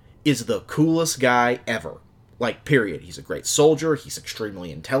 Cyrano is the coolest guy ever. Like, period. He's a great soldier. He's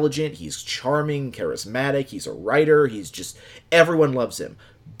extremely intelligent. He's charming, charismatic. He's a writer. He's just... Everyone loves him.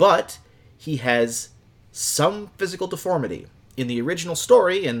 But he has some physical deformity. In the original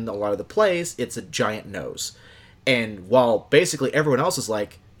story, and a lot of the plays, it's a giant nose. And while basically everyone else is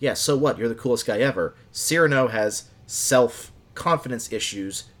like, Yeah, so what? You're the coolest guy ever. Cyrano has self-confidence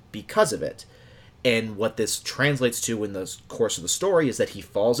issues because of it. And what this translates to in the course of the story is that he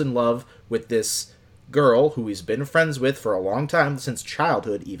falls in love with this girl who he's been friends with for a long time, since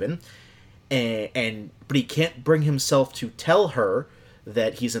childhood even. But he can't bring himself to tell her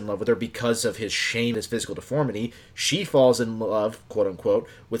that he's in love with her because of his shame, his physical deformity. She falls in love, quote unquote,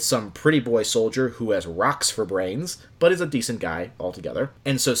 with some pretty boy soldier who has rocks for brains, but is a decent guy altogether.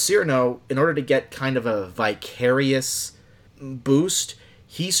 And so Cyrano, in order to get kind of a vicarious boost,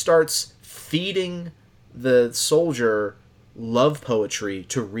 he starts feeding the soldier love poetry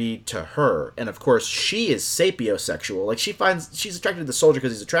to read to her. And of course, she is sapiosexual. Like, she's attracted to the soldier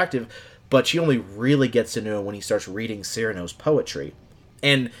because he's attractive, but she only really gets to know him when he starts reading Cyrano's poetry.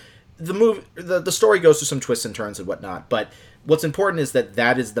 And the story goes through some twists and turns and whatnot, but what's important is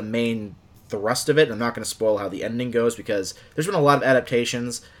that is the main thrust of it. I'm not going to spoil how the ending goes because there's been a lot of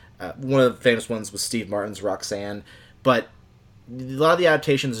adaptations. One of the famous ones was Steve Martin's Roxanne, but a lot of the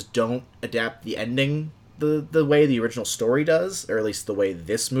adaptations don't adapt the ending the way the original story does, or at least the way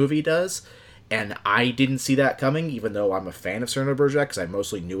this movie does. And I didn't see that coming, even though I'm a fan of Cyrano de Bergerac, because I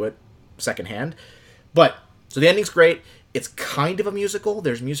mostly knew it secondhand. But, so the ending's great. It's kind of a musical.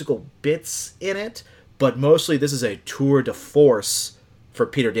 There's musical bits in it, but mostly this is a tour de force for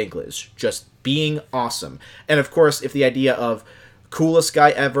Peter Dinklage, just being awesome. And of course, if the idea of coolest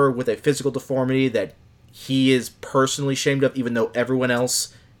guy ever with a physical deformity that he is personally ashamed of, even though everyone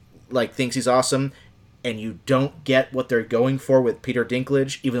else thinks he's awesome, and you don't get what they're going for with Peter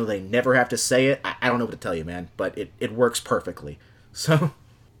Dinklage, even though they never have to say it, I don't know what to tell you, man, but it works perfectly. So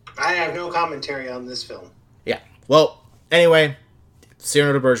I have no commentary on this film. Yeah. Well, anyway,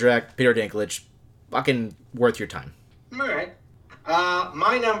 Cyrano de Bergerac, Peter Dinklage, fucking worth your time. All right.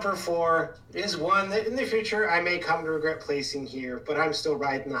 My number 4 is one that in the future I may come to regret placing here, but I'm still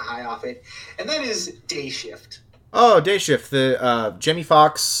riding the high off it, and that is Day Shift. Oh, Day Shift. The Jamie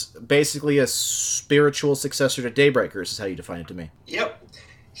Foxx, basically a spiritual successor to Daybreakers, is how you define it to me. Yep.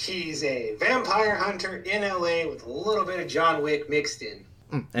 He's a vampire hunter in LA with a little bit of John Wick mixed in.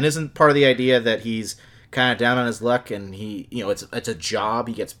 And isn't part of the idea that he's kind of down on his luck, and he, it's a job,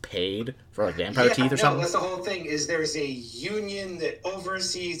 he gets paid for vampire teeth or something? That's the whole thing, is there's a union that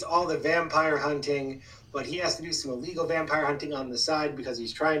oversees all the vampire hunting, but he has to do some illegal vampire hunting on the side because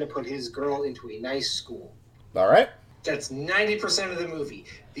he's trying to put his girl into a nice school. All right. That's 90% of the movie.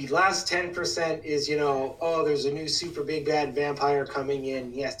 The last 10% is, there's a new super big bad vampire coming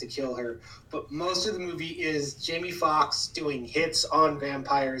in. He has to kill her. But most of the movie is Jamie Foxx doing hits on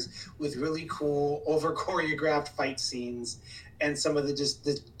vampires with really cool, over-choreographed fight scenes and some of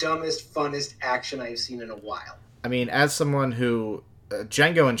the dumbest, funnest action I've seen in a while. I mean, as someone who...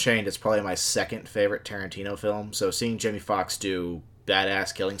 Django Unchained is probably my second favorite Tarantino film, so seeing Jamie Foxx do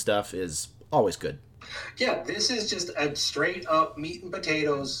badass killing stuff is always good. Yeah, this is just a straight-up meat and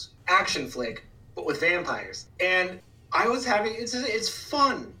potatoes action flick, but with vampires. And I was having... It's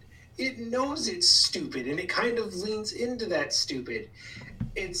fun. It knows it's stupid, and it kind of leans into that stupid.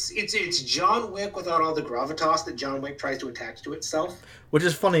 It's John Wick without all the gravitas that John Wick tries to attach to itself. Which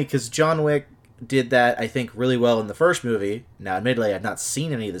is funny, because John Wick did that, I think, really well in the first movie. Now, admittedly, I've not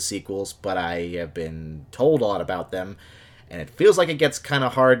seen any of the sequels, but I have been told a lot about them, and it feels like it gets kind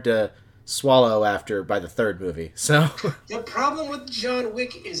of hard to swallow by the third movie. So the problem with John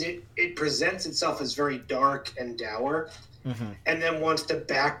Wick is it presents itself as very dark and dour, and then wants to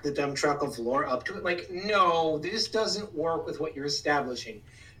back the dump truck of lore up to it. No, this doesn't work with what you're establishing.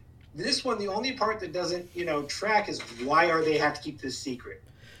 This one, the only part that doesn't track is why are they have to keep this secret.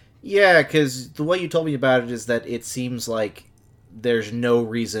 Yeah, because the way you told me about it is that it seems like there's no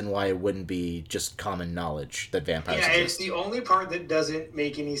reason why it wouldn't be just common knowledge that vampires exist. It's the only part that doesn't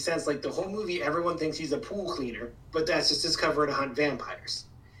make any sense. The whole movie, everyone thinks he's a pool cleaner, but that's just his cover to hunt vampires.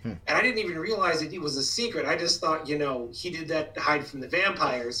 And I didn't even realize that it was a secret. I just thought, he did that to hide from the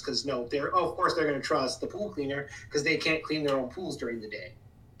vampires, because of course they're going to trust the pool cleaner, because they can't clean their own pools during the day.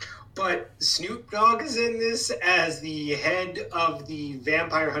 But Snoop Dogg is in this as the head of the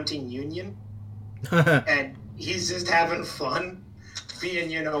vampire hunting union, and he's just having fun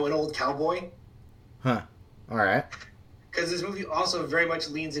being, an old cowboy. Huh. All right. Because this movie also very much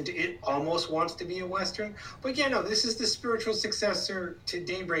leans into it almost wants to be a Western. But this is the spiritual successor to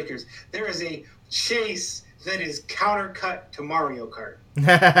Daybreakers. There is a chase that is countercut to Mario Kart.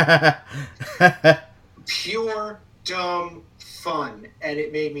 Pure, dumb fun. And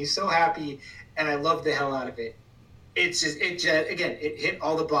it made me so happy, and I loved the hell out of it. It hit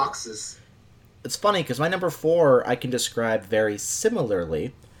all the boxes. It's funny, because my number 4 I can describe very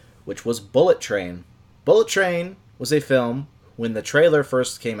similarly, which was Bullet Train. Bullet Train was a film When the trailer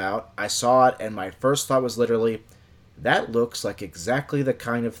first came out, I saw it, and my first thought was literally, that looks like exactly the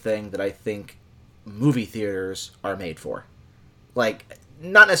kind of thing that I think movie theaters are made for. Like,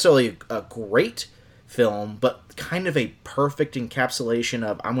 not necessarily a great film, but kind of a perfect encapsulation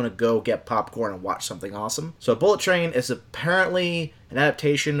of I'm going to go get popcorn and watch something awesome. So Bullet Train is apparently an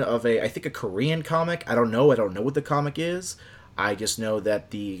adaptation of I think a Korean comic. I don't know what the comic is. I just know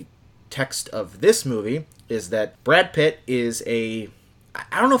that the text of this movie is that Brad Pitt is I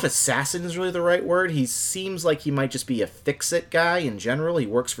don't know if assassin is really the right word. He seems like he might just be a fix-it guy in general. He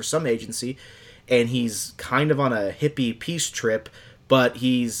works for some agency, and he's kind of on a hippie peace trip, but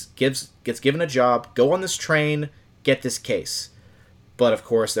gets given a job, go on this train, get this case. But of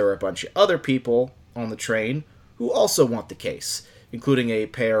course there are a bunch of other people on the train who also want the case, including a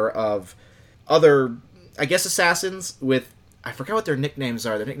pair of other, I guess, assassins with, I forgot what their nicknames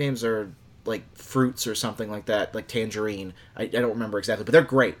are. Their nicknames are like fruits or something like that, like Tangerine. I don't remember exactly, but they're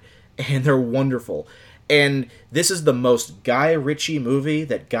great, and they're wonderful. And this is the most Guy Ritchie movie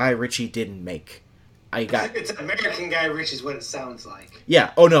that Guy Ritchie didn't make. It's American Guy Ritchie is what it sounds like.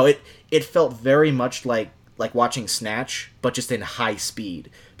 Yeah. Oh no, it felt very much like watching Snatch, but just in high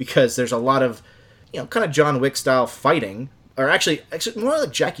speed, because there's a lot of, kind of John Wick style fighting, or actually more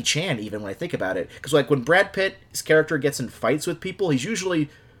like Jackie Chan even when I think about it, because like when Brad Pitt's character gets in fights with people, he's usually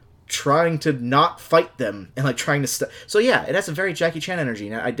trying to not fight them and like trying to so yeah, it has a very Jackie Chan energy,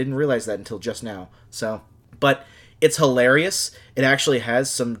 and I didn't realize that until just now. So, but it's hilarious. It actually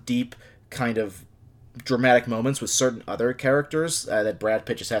has some deep kind of dramatic moments with certain other characters that Brad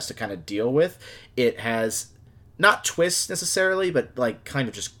Pitt just has to kind of deal with. It has not twists necessarily, but like kind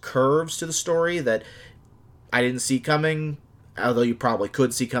of just curves to the story that I didn't see coming, although you probably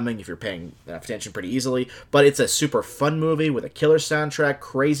could see coming if you're paying attention pretty easily. But it's a super fun movie with a killer soundtrack,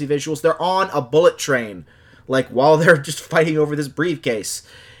 crazy visuals. They're on a bullet train, like, while they're just fighting over this briefcase.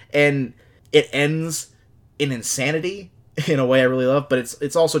 And it ends in insanity in a way I really love, but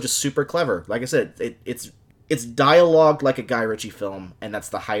it's also just super clever. Like I said, it's dialogued like a Guy Ritchie film, and that's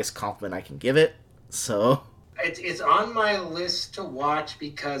the highest compliment I can give it. So it's on my list to watch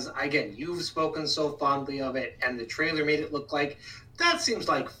because, again, you've spoken so fondly of it, and the trailer made it look like that seems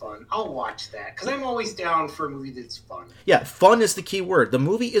like fun. I'll watch that because I'm always down for a movie that's fun. Yeah, fun is the key word. The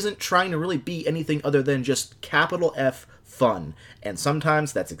movie isn't trying to really be anything other than just capital F fun, and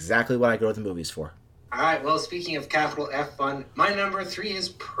sometimes that's exactly what I go to the movies for. All right, well, speaking of capital F fun, my number 3 is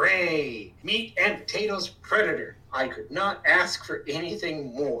Prey. Meat and potatoes Predator. I could not ask for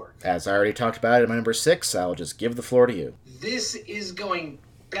anything more. As I already talked about it in my number 6, I'll just give the floor to you. This is going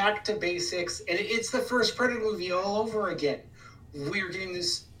back to basics, and it's the first Predator movie all over again. We're doing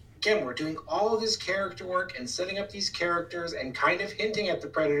this, again, we're doing all of this character work and setting up these characters and kind of hinting at the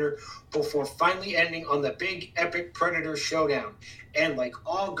Predator before finally ending on the big epic Predator showdown. And like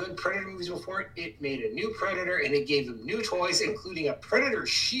all good Predator movies before it made a new Predator, and it gave them new toys, including a Predator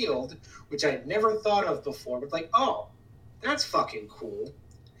shield, which I'd never thought of before. But like, oh, that's fucking cool.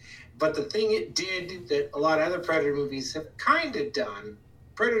 But the thing it did that a lot of other Predator movies have kind of done,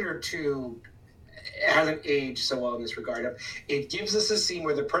 Predator 2 hasn't aged so well in this regard. It gives us a scene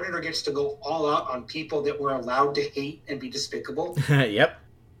where the Predator gets to go all out on people that we're allowed to hate and be despicable. Yep.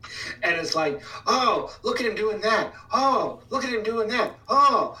 And it's like, oh, look at him doing that. Oh, look at him doing that.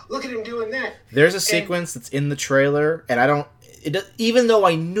 Oh, look at him doing that. There's a sequence that's in the trailer, and even though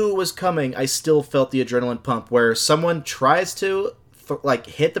I knew it was coming, I still felt the adrenaline pump, where someone tries to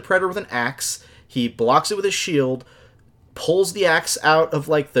hit the Predator with an axe. He blocks it with his shield, pulls the axe out of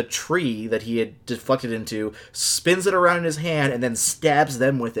like the tree that he had deflected into, spins it around in his hand, and then stabs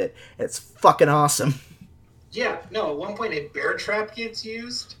them with it. It's fucking awesome. Yeah, no, at one point a bear trap gets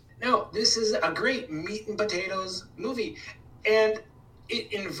used. No, this is a great meat and potatoes movie. And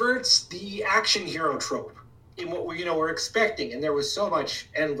it inverts the action hero trope in what we're expecting. And there was so much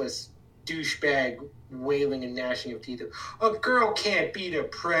endless douchebag wailing and gnashing of teeth. A girl can't beat a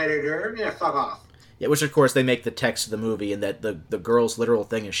predator. Yeah, fuck off. Yeah, which of course they make the text of the movie, and that the girl's literal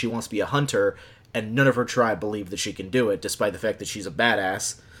thing is she wants to be a hunter, and none of her tribe believe that she can do it, despite the fact that she's a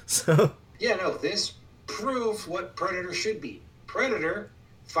badass. So yeah, no, this proves what Predator should be. Predator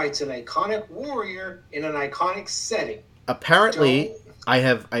fights an iconic warrior in an iconic setting. Apparently, I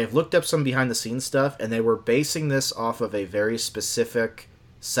have looked up some behind the scenes stuff, and they were basing this off of a very specific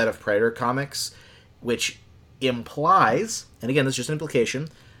set of Predator comics, which implies, and again, this is just an implication,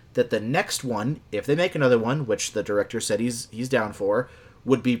 that the next one, if they make another one, which the director said he's down for,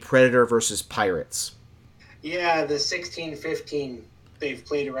 would be Predator versus Pirates. Yeah, the 16-15 they've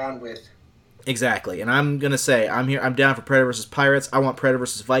played around with. Exactly, and I'm gonna say I'm down for Predator versus Pirates. I want Predator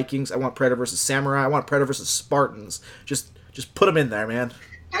versus Vikings. I want Predator versus Samurai. I want Predator versus Spartans. Just Just put them in there, man.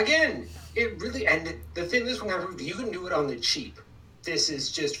 Again, it really, and the thing this one, you can do it on the cheap. This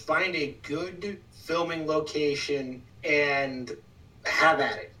is just find a good filming location and have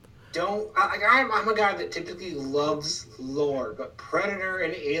at it. I'm a guy that typically loves lore, but Predator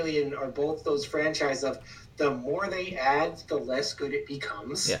and Alien are both those franchises of the more they add, the less good it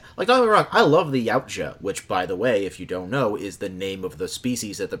becomes. Yeah, like, don't get me wrong, I love the Yautja, which, by the way, if you don't know, is the name of the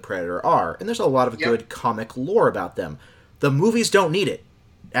species that the Predator are, and there's a lot of good comic lore about them. The movies don't need it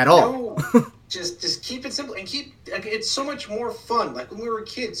at all. No, just keep it simple and it's so much more fun. Like when we were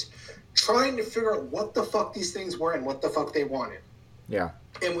kids, trying to figure out what the fuck these things were and what the fuck they wanted. Yeah.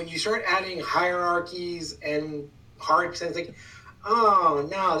 And when you start adding hierarchies and hard things, like, oh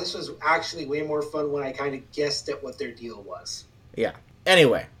no, this was actually way more fun when I kind of guessed at what their deal was. Yeah.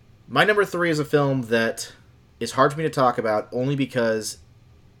 Anyway, my number 3 is a film that is hard for me to talk about only because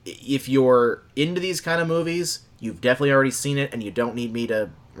if you're into these kind of movies, you've definitely already seen it and you don't need me to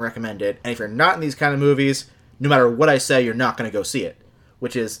recommend it. And if you're not in these kind of movies, no matter what I say, you're not going to go see it,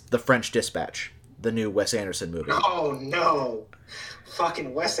 which is The French Dispatch, the new Wes Anderson movie. Oh no.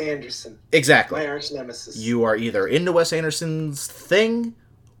 Fucking Wes Anderson. Exactly. My arch nemesis. You are either into Wes Anderson's thing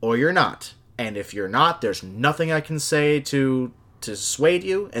or you're not. And if you're not, there's nothing I can say to dissuade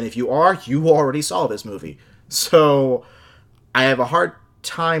you. And if you are, you already saw this movie. So I have a hard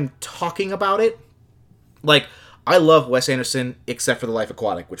time talking about it. Like, I love Wes Anderson except for The Life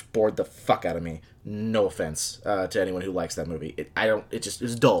Aquatic, which bored the fuck out of me. No offense to anyone who likes that movie.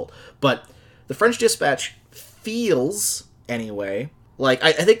 It's dull. But The French Dispatch feels, anyway, like,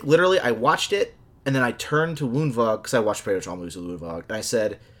 I think literally I watched it, and then I turned to Woonvog, because I watched pretty much all movies with Woonvog, and I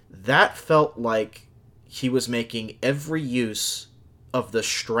said, that felt like he was making every use of the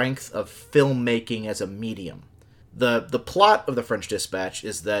strength of filmmaking as a medium. The plot of The French Dispatch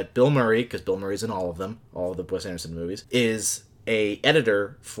is that Bill Murray, because Bill Murray's in all of them, all of the Wes Anderson movies, is a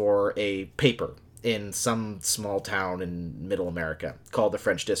editor for a paper in some small town in middle America called The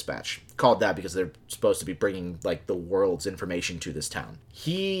French Dispatch. Called that because they're supposed to be bringing, like, the world's information to this town.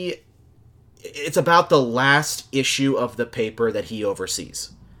 It's about the last issue of the paper that he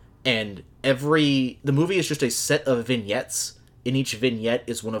oversees. And the movie is just a set of vignettes, and each vignette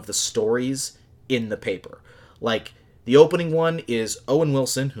is one of the stories in the paper. Like, the opening one is Owen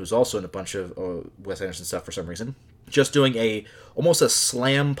Wilson, who's also in a bunch of Wes Anderson stuff for some reason, just doing almost a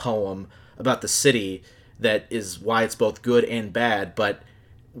slam poem about the city that is why it's both good and bad, but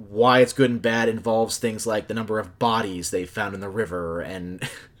why it's good and bad involves things like the number of bodies they found in the river, and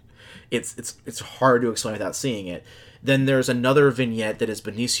it's hard to explain without seeing it. Then there's another vignette that is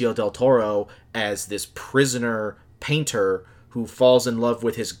Benicio del Toro as this prisoner painter who falls in love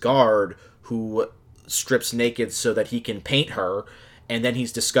with his guard, who strips naked so that he can paint her, and then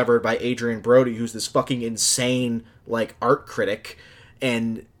he's discovered by Adrian Brody, who's this fucking insane, like, art critic,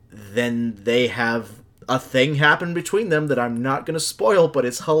 and then they have a thing happen between them that I'm not going to spoil, but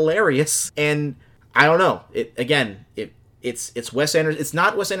it's hilarious. And I don't know. It's Wes Anderson. It's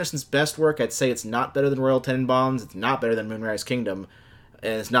not Wes Anderson's best work. I'd say it's not better than Royal Tenenbaums. It's not better than Moonrise Kingdom.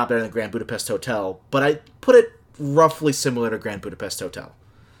 And it's not better than Grand Budapest Hotel. But I put it roughly similar to Grand Budapest Hotel.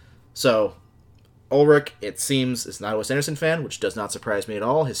 So, Ulrich, it seems, is not a Wes Anderson fan, which does not surprise me at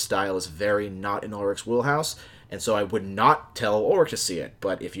all. His style is very not in Ulrich's wheelhouse. And so I would not tell Ulrich to see it.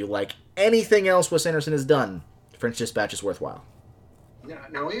 But if you like anything else Wes Anderson has done, French Dispatch is worthwhile.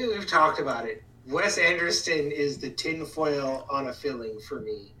 Now we've talked about it. Wes Anderson is the tinfoil on a filling for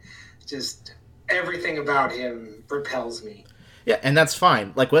me. Just everything about him repels me. Yeah, and that's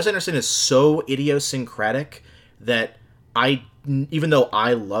fine. Like, Wes Anderson is so idiosyncratic that even though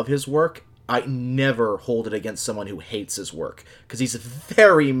I love his work, I never hold it against someone who hates his work. Because he's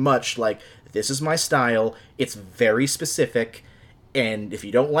very much like, this is my style, it's very specific, and if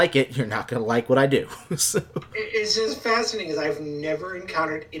you don't like it, you're not going to like what I do. So. It's just fascinating, because I've never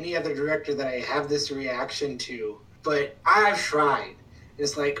encountered any other director that I have this reaction to, but I've tried.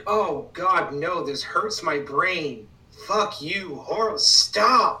 It's like, oh god, no, this hurts my brain. Fuck you, horror,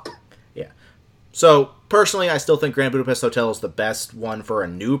 stop! Yeah. So, personally, I still think Grand Budapest Hotel is the best one for a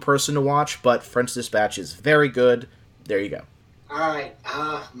new person to watch, but French Dispatch is very good. There you go. Alright,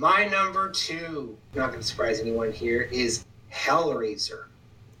 my number 2, not going to surprise anyone here, is Hellraiser.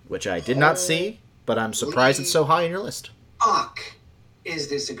 Which I did not see, but I'm surprised it's so high on your list. Fuck, is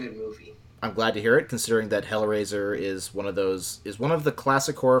this a good movie? I'm glad to hear it, considering that Hellraiser is one of the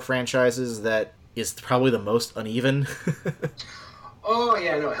classic horror franchises that is probably the most uneven. Oh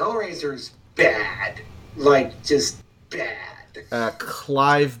yeah, no, Hellraiser's bad. Like, just bad.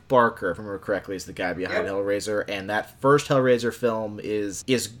 Clive Barker, if I remember correctly, is the guy behind Yep. Hellraiser, and that first Hellraiser film is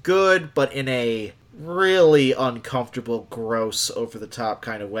good, but in a really uncomfortable, gross, over-the-top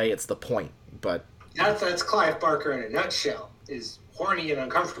kind of way. It's the point, but... That's Clive Barker in a nutshell, is horny and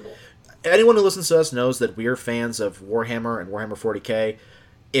uncomfortable. Anyone who listens to us knows that we're fans of Warhammer and Warhammer 40k.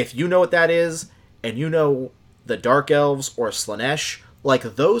 If you know what that is, and you know the Dark Elves or Slaanesh, like,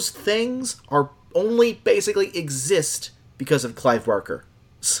 those things are only basically exist because of Clive Barker.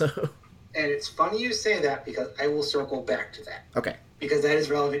 So... And it's funny you say that, because I will circle back to that. Okay. Because that is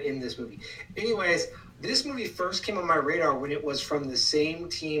relevant in this movie. Anyways, this movie first came on my radar when it was from the same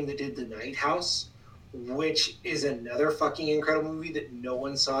team that did The Night House, which is another fucking incredible movie that no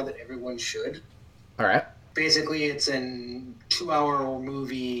one saw that everyone should. All right. Basically, it's a 2-hour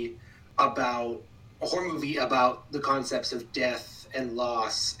movie about a horror movie about the concepts of death and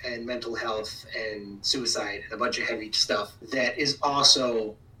loss and mental health and suicide and a bunch of heavy stuff that is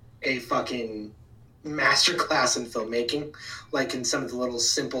also a fucking masterclass in filmmaking, like in some of the little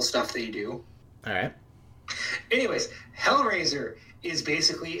simple stuff they do. All right. Anyways, Hellraiser is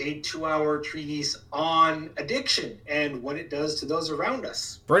basically a 2-hour treatise on addiction and what it does to those around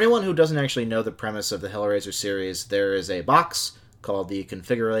us. For anyone who doesn't actually know the premise of the Hellraiser series, there is a box called the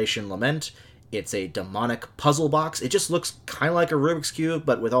Configuration Lament. It's a demonic puzzle box. It just looks kind of like a Rubik's Cube,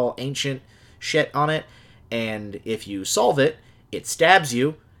 but with all ancient shit on it. And if you solve it, it stabs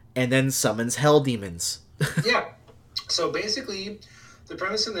you and then summons hell demons. Yeah. So basically, the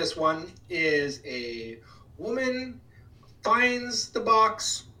premise in this one is a woman finds the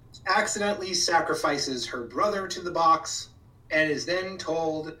box, accidentally sacrifices her brother to the box, and is then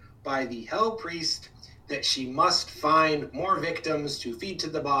told by the hell priest that she must find more victims to feed to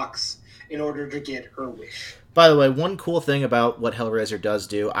the box in order to get her wish. By the way, one cool thing about what Hellraiser does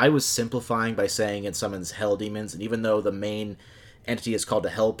do, I was simplifying by saying it summons hell demons, and even though the main entity is called the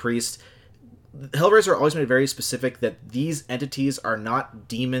Hell Priest, Hellraiser always made it very specific that these entities are not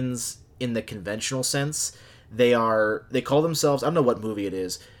demons in the conventional sense. They call themselves, I don't know what movie it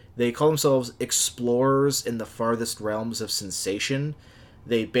is, they call themselves explorers in the farthest realms of sensation.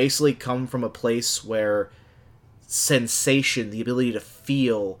 They basically come from a place where sensation, the ability to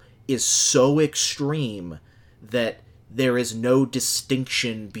feel, is so extreme that there is no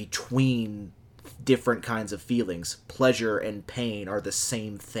distinction between different kinds of feelings. Pleasure and pain are the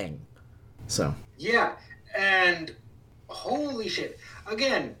same thing. So. Yeah, and holy shit.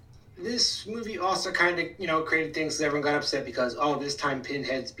 Again, this movie also kind of, created things that everyone got upset because, this time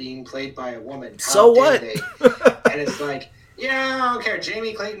Pinhead's being played by a woman. So what? And it's like, yeah, I don't care.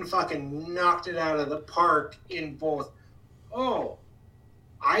 Jamie Clayton fucking knocked it out of the park in both.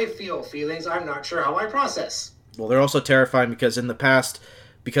 I feel feelings I'm not sure how I process. Well, they're also terrifying because in the past,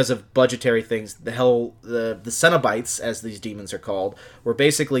 because of budgetary things, the Cenobites, as these demons are called, were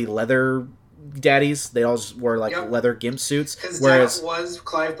basically leather daddies. They all wore leather gimp suits. Because that was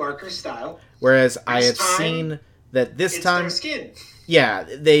Clive Barker's style. Whereas I have seen that this time, their skin. Yeah,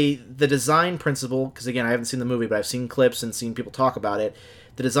 the design principle, because again, I haven't seen the movie, but I've seen clips and seen people talk about it.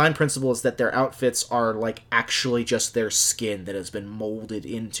 The design principle is that their outfits are actually just their skin that has been molded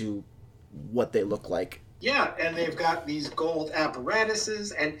into what they look like. Yeah, and they've got these gold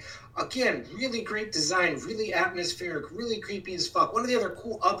apparatuses, and again, really great design, really atmospheric, really creepy as fuck. One of the other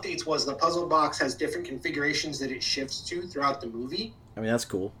cool updates was the puzzle box has different configurations that it shifts to throughout the movie. I mean, that's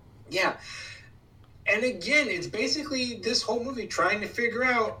cool. Yeah. And again, it's basically this whole movie trying to figure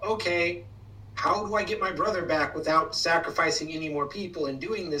out, okay, how do I get my brother back without sacrificing any more people and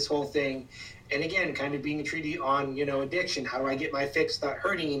doing this whole thing? And again, kind of being a treaty on, addiction. How do I get my fix without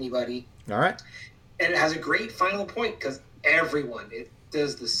hurting anybody? All right. And it has a great final point because it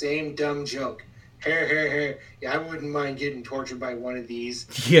does the same dumb joke. Yeah, I wouldn't mind getting tortured by one of these.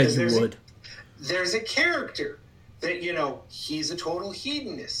 Yeah, you would. There's a character that, he's a total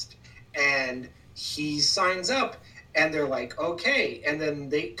hedonist. And he signs up and they're like, okay. And then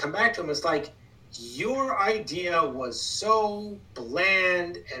they come back to him. It's like, your idea was so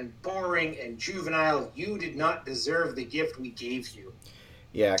bland and boring and juvenile. You did not deserve the gift we gave you.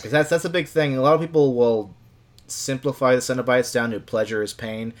 Yeah, because that's a big thing. A lot of people will simplify the Cenobites down to pleasure is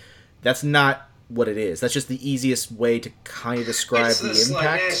pain. That's not what it is. That's just the easiest way to kind of describe the impact. It's the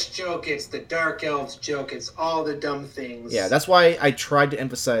Slaanesh joke. It's the Dark Elves joke. It's all the dumb things. Yeah, that's why I tried to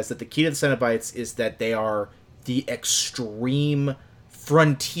emphasize that the key to the Cenobites is that they are the extreme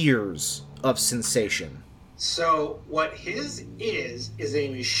frontiers of sensation. So what his is a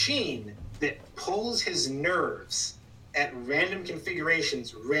machine that pulls his nerves at random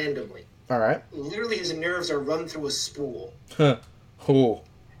configurations randomly. All right. Literally, his nerves are run through a spool. Huh. Cool.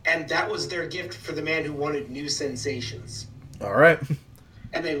 And that was their gift for the man who wanted new sensations. All right.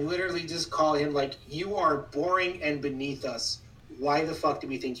 And they literally just call him you are boring and beneath us. Why the fuck do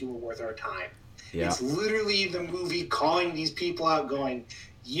we think you were worth our time? Yeah. It's literally the movie calling these people out, going,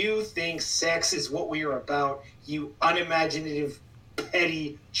 "You think sex is what we are about, you unimaginative,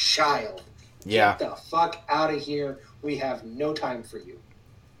 petty child. Yeah. Get the fuck out of here. We have no time for you."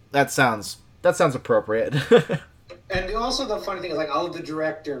 That sounds appropriate. And also the funny thing is, like, all of the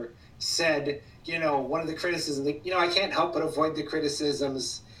director said, one of the criticisms, like, I can't help but avoid the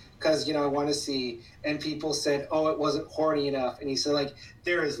criticisms because, I want to see, and people said, oh, it wasn't horny enough. And he said, like,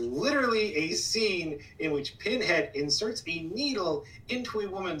 there is literally a scene in which Pinhead inserts a needle into a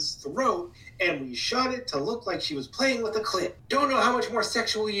woman's throat, and we shot it to look like she was playing with a clip. Don't know how much more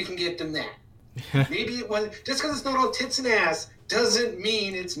sexual you can get than that. Maybe it was, just because it's not all tits and ass doesn't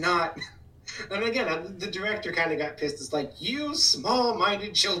mean it's not. And again, the director kind of got pissed. It's like, you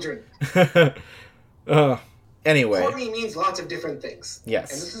small-minded children. Anyway. Horny means lots of different things.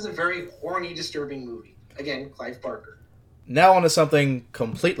 Yes. And this is a very horny, disturbing movie. Again, Clive Barker. Now on to something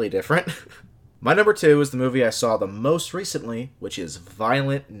completely different. My number 2 is the movie I saw the most recently, which is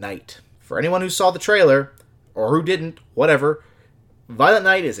Violent Night. For anyone who saw the trailer, or who didn't, whatever, Violent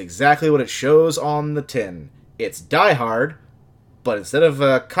Night is exactly what it shows on the tin. It's Die Hard, but instead of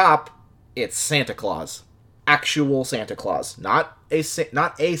a cop, it's Santa Claus. Actual Santa Claus. Not a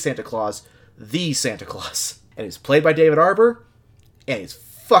Santa Claus, the Santa Claus. And he's played by David Harbour, and he's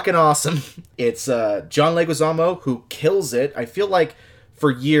fucking awesome. It's John Leguizamo who kills it. I feel like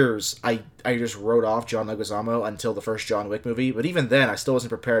for years I just wrote off John Leguizamo until the first John Wick movie, but even then I still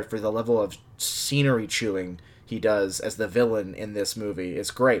wasn't prepared for the level of scenery chewing he does as the villain in this movie.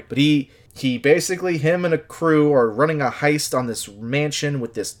 It's great. But he basically, him and a crew are running a heist on this mansion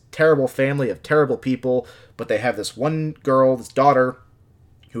with this terrible family of terrible people, but they have this one girl, this daughter,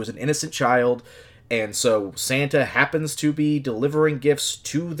 who is an innocent child, and so Santa happens to be delivering gifts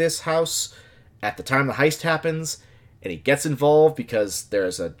to this house at the time the heist happens, and he gets involved because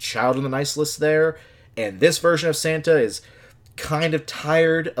there's a child on the nice list there, and this version of Santa is kind of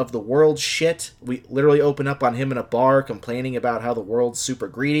tired of the world's shit. We literally open up on him in a bar complaining about how the world's super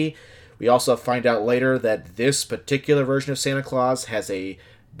greedy. We also find out later that this particular version of Santa Claus has a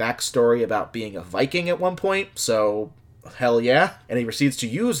backstory about being a Viking at one point, so hell yeah. And he proceeds to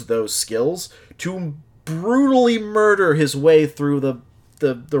use those skills to brutally murder his way through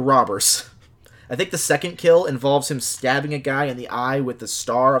the robbers. I think the second kill involves him stabbing a guy in the eye with the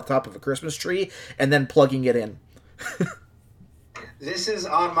star on top of a Christmas tree and then plugging it in. This is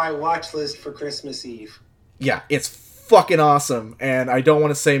on my watch list for Christmas Eve. Yeah, it's fucking awesome, and I don't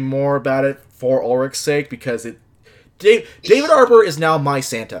want to say more about it for Ulrich's sake because David Harbour is now my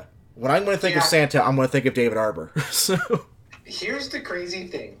Santa. When I'm going to think of Santa, I'm going to think of David Harbour. So here's the crazy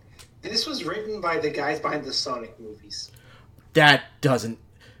thing. This was written by the guys behind the Sonic movies. I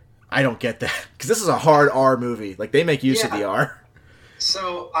don't get that. Because this is a hard R movie. Like, they make use of the R.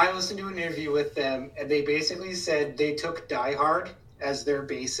 So I listened to an interview with them, and they basically said they took Die Hard as their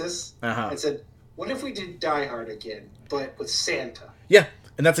basis and said, what if we did Die Hard again, but with Santa? Yeah,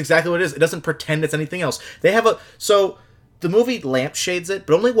 and that's exactly what it is. It doesn't pretend it's anything else. So the movie lampshades it,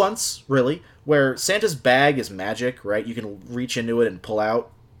 but only once, really, where Santa's bag is magic, right? You can reach into it and pull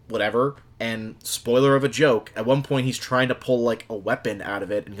out whatever. And spoiler of a joke, at one point he's trying to pull like a weapon out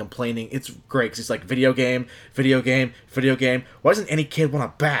of it and complaining. It's great because he's like, video game, video game, video game. Why doesn't any kid want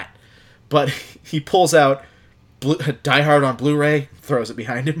a bat? But he pulls out Die Hard on Blu-ray, throws it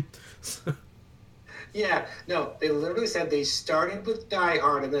behind him. Yeah, no, they literally said they started with Die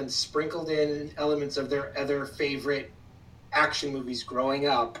Hard and then sprinkled in elements of their other favorite action movies growing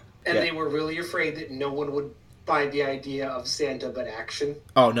up. And they were really afraid that no one would buy the idea of Santa but action.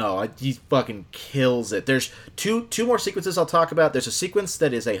 Oh no, he fucking kills it. There's two more sequences I'll talk about. There's a sequence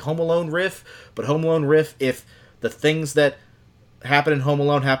that is a Home Alone riff, but Home Alone riff if the things that happen in Home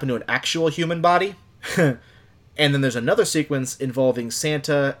Alone happen to an actual human body. And then there's another sequence involving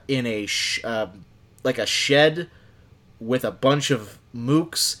Santa in a like a shed with a bunch of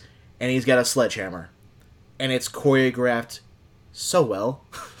mooks, and he's got a sledgehammer. And it's choreographed so well.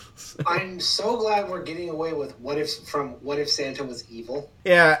 I'm so glad we're getting away with What If Santa Was Evil.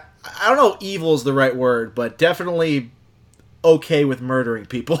 Yeah, I don't know if evil is the right word, but definitely okay with murdering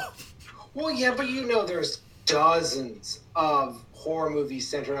people. Well, yeah, but there's dozens of horror movies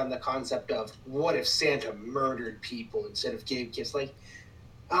centered on the concept of what if Santa murdered people instead of gave gifts. Like,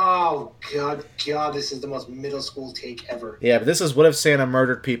 oh, God, this is the most middle school take ever. Yeah, but this is what if Santa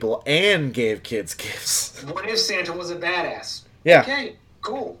murdered people and gave kids gifts. What if Santa was a badass? Yeah. Okay,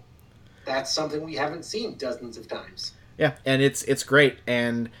 cool. That's something we haven't seen dozens of times. Yeah, and it's great.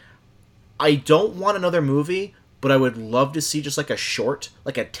 And I don't want another movie, but I would love to see just like a short,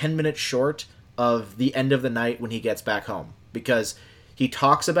 like a 10-minute short of the end of the night when he gets back home. Because He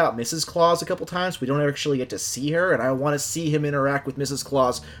talks about Mrs. Claus a couple times. We don't actually get to see her, and I want to see him interact with Mrs.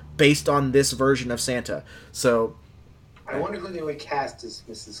 Claus based on this version of Santa. So I wonder who they would cast as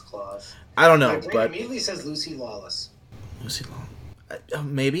Mrs. Claus. I don't know, My brain but immediately says Lucy Lawless. Lucy Lawless,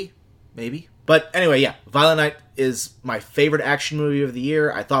 maybe. But anyway, yeah, Violent Night is my favorite action movie of the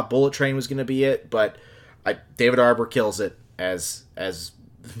year. I thought Bullet Train was going to be it, but David Harbour kills it as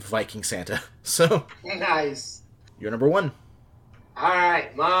Viking Santa. So Nice. You're number one. All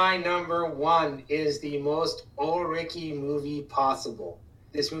right, my number one is the most Ulrich-y movie possible.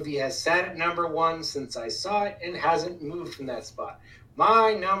 This movie has sat at number one since I saw it and hasn't moved from that spot.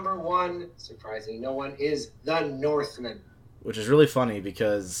 My number one, surprising no one, is The Northman. Which is really funny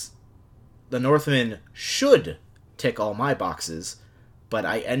because The Northman should tick all my boxes, but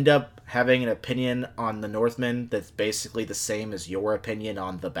I end up having an opinion on The Northman that's basically the same as your opinion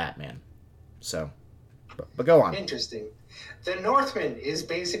on The Batman. So, but go on. Interesting. The Northman is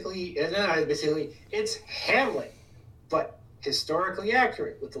basically it's Hamlet, but historically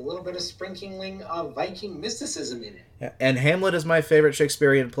accurate with a little bit of sprinkling of Viking mysticism in it. Yeah, and Hamlet is my favorite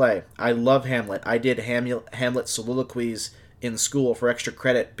Shakespearean play. I love Hamlet. I did Hamlet soliloquies in school for extra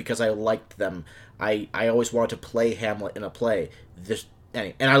credit because I liked them. I always wanted to play Hamlet in a play.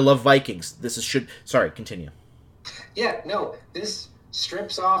 And I love Vikings. Continue. Yeah, no, this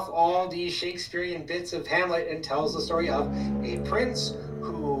strips off all these Shakespearean bits of Hamlet and tells the story of a prince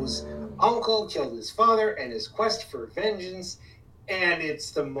whose uncle killed his father and his quest for vengeance, and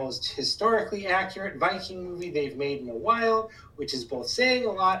it's the most historically accurate Viking movie they've made in a while, which is both saying a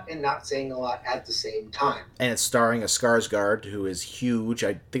lot and not saying a lot at the same time. And it's starring a Skarsgård who is huge.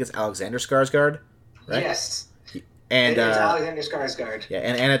 I think it's Alexander Skarsgård, right? Yes. And it is Alexander Skarsgård. Yeah,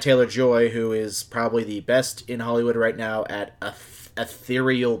 and Anna Taylor-Joy, who is probably the best in Hollywood right now at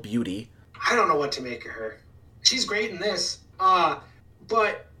ethereal beauty. I don't know what to make of her. She's great in this,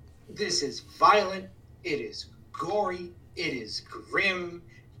 but this is violent, it is gory, it is grim,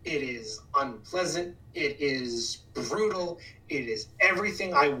 it is unpleasant, it is brutal, it is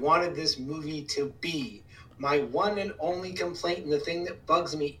everything I wanted this movie to be. My one and only complaint, and the thing that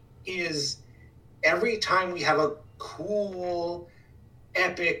bugs me, is every time we have a cool,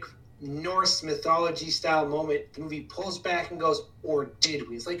 epic, Norse mythology style moment, the movie pulls back and goes, or did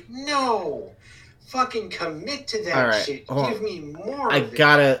we? It's like, no! Fucking commit to that shit. Give me more of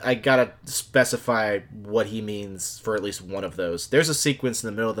it. I gotta specify what he means for at least one of those. There's a sequence in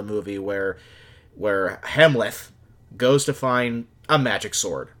the middle of the movie where Hamlet goes to find a magic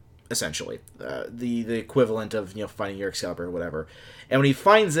sword, essentially. The equivalent of, finding your Excalibur or whatever. And when he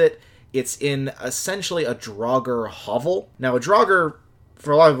finds it, it's in essentially a Draugr hovel. Now, a Draugr,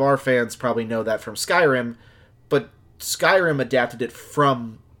 for a lot of our fans, probably know that from Skyrim, but Skyrim adapted it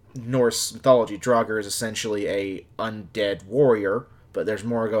from Norse mythology. Draugr is essentially a undead warrior, but there's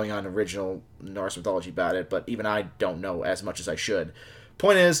more going on in original Norse mythology about it, but even I don't know as much as I should.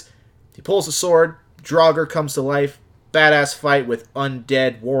 Point is, he pulls a sword, Draugr comes to life, badass fight with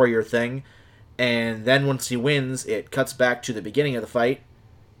undead warrior thing, and then once he wins, it cuts back to the beginning of the fight,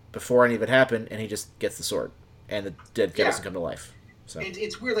 before any of it happened, and he just gets the sword, and the dead guy doesn't come to life. So.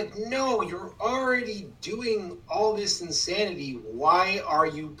 It's weird, like, no, you're already doing all this insanity. Why are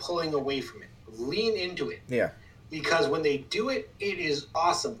you pulling away from it? Lean into it. Yeah. Because when they do it, it is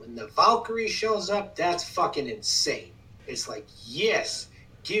awesome. When the Valkyrie shows up, that's fucking insane. It's like, yes,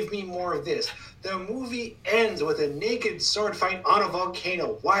 give me more of this. The movie ends with a naked sword fight on a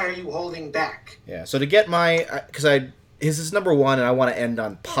volcano. Why are you holding back? Yeah, so to get my... Because this is number one, and I want to end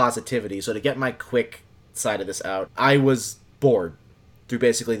on positivity, so to get my quick side of this out, I was bored through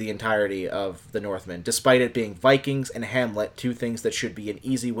basically the entirety of The Northman. Despite it being Vikings and Hamlet, two things that should be an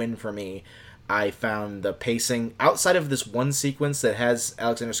easy win for me, I found the pacing, outside of this one sequence that has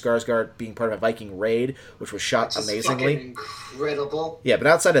Alexander Skarsgård being part of a Viking raid, which was shot amazingly. Fucking incredible. Yeah, but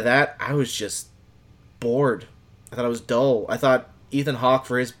outside of that, I was just bored. I thought it was dull. I thought Ethan Hawke,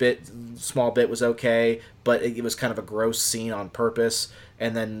 for his small bit, was okay, but it was kind of a gross scene on purpose.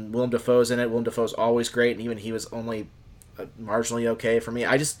 And then Willem Dafoe's in it. Willem Dafoe's always great, and even he was only marginally okay for me.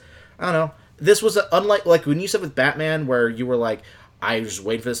 I don't know. This was unlike, like, when you said with Batman, where you were like, I was just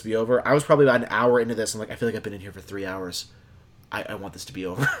waiting for this to be over. I was probably about an hour into this, and like, I feel like I've been in here for 3 hours. I want this to be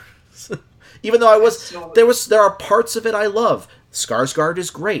over. Even though there are parts of it I love. Skarsgård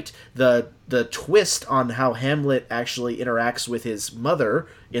is great. The twist on how Hamlet actually interacts with his mother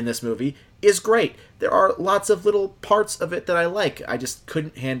in this movie is great. There are lots of little parts of it that I like. I just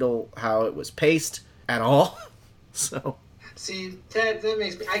couldn't handle how it was paced at all. So, see, that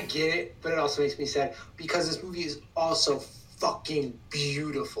makes me... I get it, but it also makes me sad because this movie is also fucking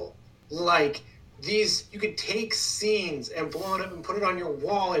beautiful. Like, you could take scenes and blow it up and put it on your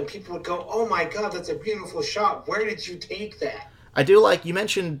wall, and people would go, "Oh my God, that's a beautiful shot. Where did you take that?" I do like, you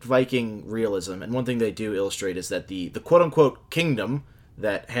mentioned Viking realism, and one thing they do illustrate is that the quote-unquote kingdom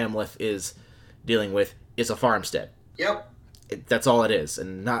that Hamlet is dealing with is a farmstead. Yep. That's all it is,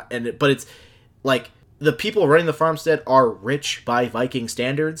 but it's like the people running the farmstead are rich by Viking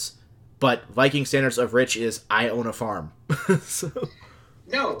standards, but Viking standards of rich is I own a farm. So.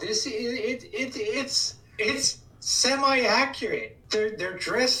 No, this is it's semi-accurate. They're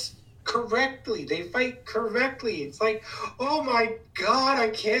dressed correctly. They fight correctly. It's like, oh my God, I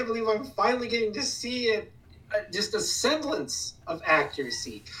can't believe I'm finally getting to see it. Just a semblance of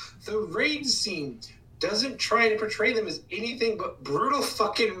accuracy. The raid scene doesn't try to portray them as anything but brutal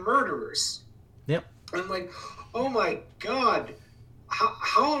fucking murderers. Yep. I'm like, oh my God,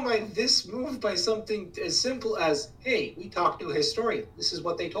 how am I this moved by something as simple as, hey, we talked to a historian. This is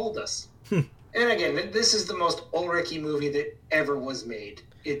what they told us. And again, this is the most Ulrich-y movie that ever was made.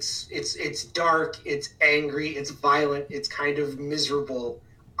 It's dark, it's angry, it's violent, it's kind of miserable.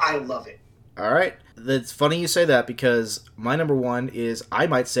 I love it. All right. It's funny you say that, because my number one is, I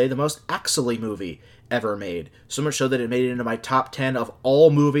might say, the most Axel-y movie ever made. So much so that it made it into my top 10 of all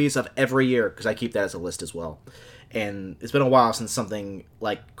movies of every year, because I keep that as a list as well. And it's been a while since something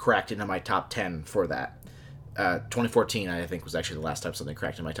like cracked into my top 10 for that. 2014, I think, was actually the last time something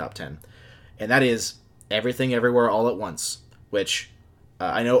cracked in my top 10. And that is Everything Everywhere All at Once, which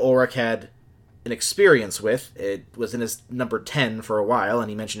I know Ulrich had an experience with. It was in his number 10 for a while, and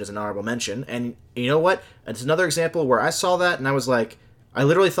he mentioned as an honorable mention. And you know what? It's another example where I saw that, and I was like, I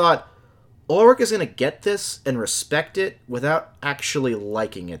literally thought, Ulrich is going to get this and respect it without actually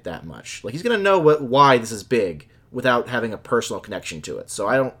liking it that much. Like, he's going to know why this is big without having a personal connection to it. So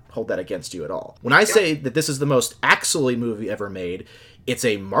I don't hold that against you at all. When I say that this is the most Axel-y movie ever made, it's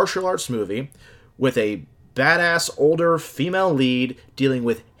a martial arts movie with a badass older female lead dealing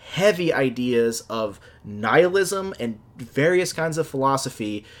with heavy ideas of nihilism and various kinds of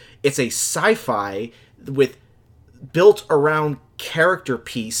philosophy. It's a sci-fi with built around character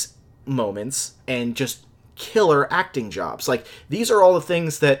piece moments and just killer acting jobs. Like, these are all the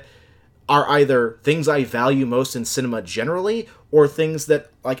things that are either things I value most in cinema generally, or things that,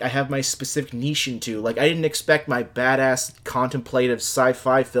 like, I have my specific niche into. Like, I didn't expect my badass contemplative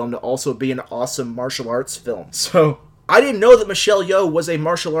sci-fi film to also be an awesome martial arts film. So I didn't know that Michelle Yeoh was a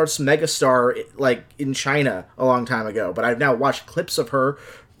martial arts megastar, like, in China a long time ago, but I've now watched clips of her,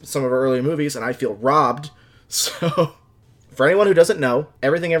 some of her early movies, and I feel robbed. So, for anyone who doesn't know,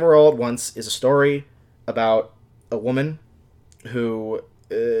 Everything Everywhere All at Once is a story about a woman who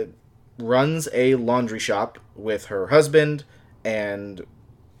runs a laundry shop with her husband, and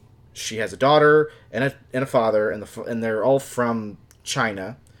she has a daughter and a father, and they're all from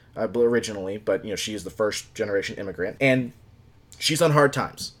China originally, but she is the first generation immigrant, and she's on hard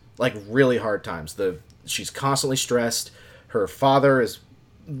times, like really hard times. She's constantly stressed. Her father is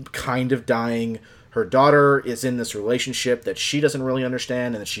kind of dying. Her daughter is in this relationship that she doesn't really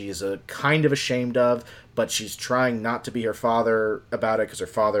understand and that she is kind of ashamed of, but she's trying not to be her father about it because her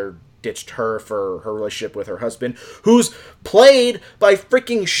father ditched her for her relationship with her husband, who's played by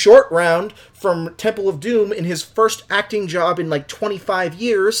freaking Short Round from Temple of Doom in his first acting job in like 25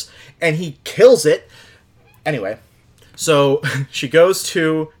 years, and he kills it. Anyway, so she goes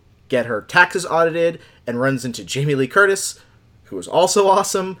to get her taxes audited and runs into Jamie Lee Curtis, who is also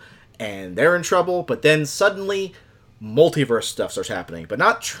awesome, and they're in trouble, but then suddenly multiverse stuff starts happening, but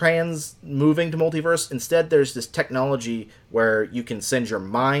not moving to multiverse. Instead, there's this technology where you can send your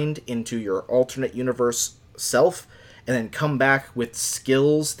mind into your alternate universe self and then come back with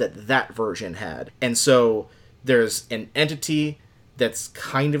skills that version had. And so there's an entity that's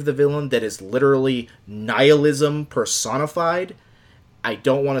kind of the villain that is literally nihilism personified. I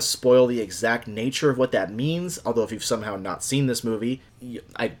don't want to spoil the exact nature of what that means, although if you've somehow not seen this movie,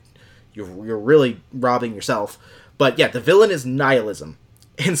 you're really robbing yourself. But yeah, the villain is nihilism.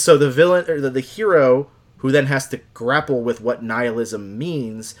 And so the villain, or the hero, who then has to grapple with what nihilism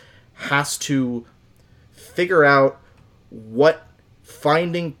means, has to figure out what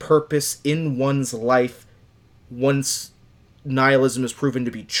finding purpose in one's life once nihilism is proven to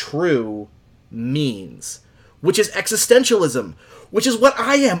be true means. Which is existentialism. Which is what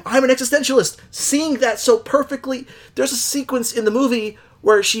I am. I'm an existentialist. Seeing that so perfectly, there's a sequence in the movie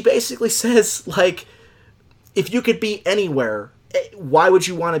where she basically says, like, if you could be anywhere, why would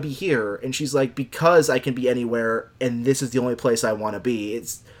you want to be here? And she's like, because I can be anywhere, and this is the only place I want to be.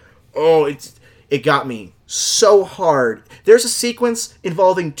 It got me so hard. There's a sequence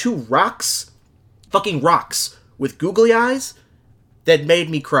involving two rocks, fucking rocks, with googly eyes, that made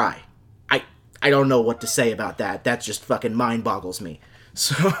me cry. I don't know what to say about that. That just fucking mind boggles me.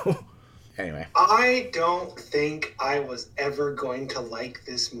 So, anyway. I don't think I was ever going to like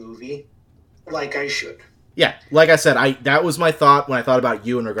this movie like I should. Yeah, like I said, that was my thought when I thought about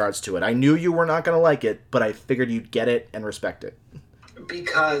you in regards to it. I knew you were not going to like it, but I figured you'd get it and respect it.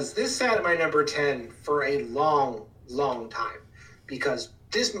 Because this sat at my number 10 for a long, long time. Because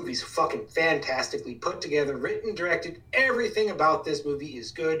this movie's fucking fantastically put together, written, directed. Everything about this movie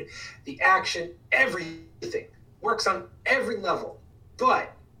is good. The action, everything. Works on every level.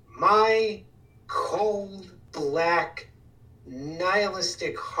 But my cold, black,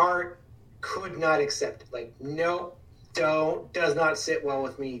 nihilistic heart could not accept it. Like, no, does not sit well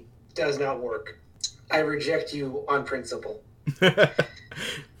with me, does not work. I reject you on principle.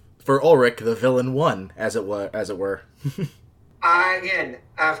 For Ulrich, the villain won, as it were. Again,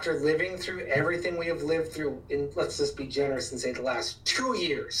 after living through everything we have lived through in, let's just be generous and say, the last 2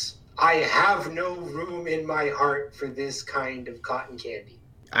 years, I have no room in my heart for this kind of cotton candy.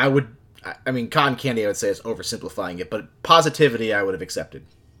 I mean, cotton candy, I would say, is oversimplifying it, but positivity I would have accepted.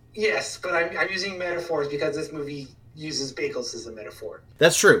 Yes, but I'm using metaphors because this movie uses bagels as a metaphor.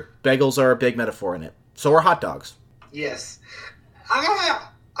 That's true. Bagels are a big metaphor in it. So are hot dogs. Yes. I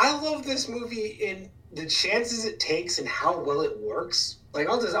love this movie in the chances it takes and how well it works. Like,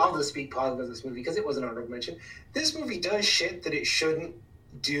 I'll just speak positive of this movie because it was an honorable mention. This movie does shit that it shouldn't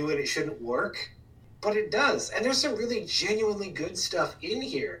do and it shouldn't work, but it does. And there's some really genuinely good stuff in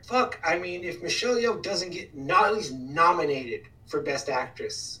here. Fuck, I mean, if Michelle Yeoh doesn't get at least nominated for Best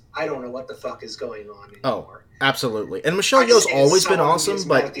Actress, I don't know what the fuck is going on anymore. Oh, absolutely. And Michelle Yeoh's always been awesome,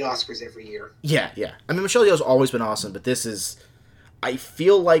 but at the Oscars every year. Yeah. I mean, Michelle Yeoh's always been awesome, but this is, I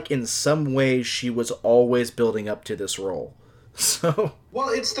feel like in some ways she was always building up to this role. So, well,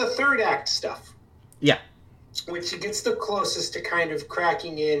 it's the third act stuff. Yeah. Which gets the closest to kind of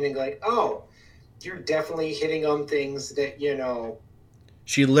cracking in and like, oh, you're definitely hitting on things that, you know.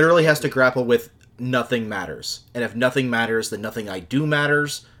 She literally has to grapple with nothing matters. And if nothing matters, then nothing I do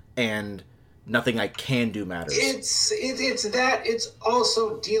matters, and nothing I can do matters. It's that. It's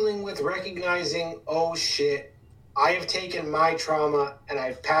also dealing with recognizing, oh shit, I have taken my trauma and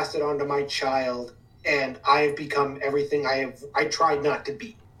I've passed it on to my child, and I have become everything I tried not to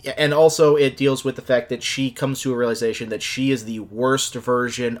be. Yeah, and also it deals with the fact that she comes to a realization that she is the worst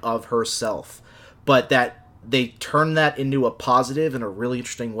version of herself, but that they turn that into a positive in a really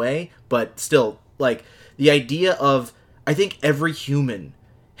interesting way. But still, like, the idea of, I think every human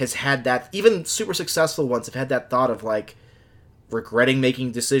has had that, even super successful ones have had that thought of, like, regretting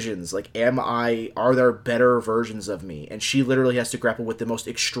making decisions. Like, are there better versions of me? And she literally has to grapple with the most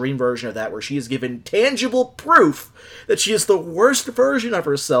extreme version of that, where she is given tangible proof that she is the worst version of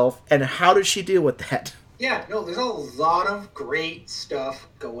herself, and how does she deal with that? Yeah, no, there's a lot of great stuff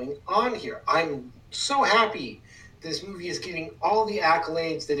going on here. I'm so happy this movie is getting all the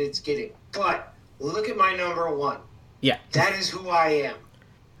accolades that it's getting. But look at my number one. Yeah. That is who I am.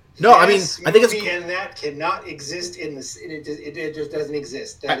 No, I mean, I think it's... and that cannot exist in this. It just doesn't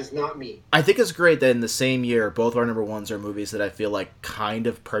exist. That is not me. I think it's great that in the same year, both our number ones are movies that I feel like kind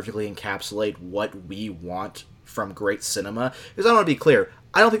of perfectly encapsulate what we want from great cinema. Because I want to be clear,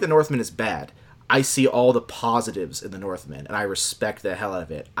 I don't think The Northman is bad. I see all the positives in The Northman, and I respect the hell out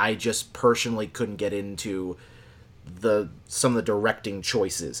of it. I just personally couldn't get into some of the directing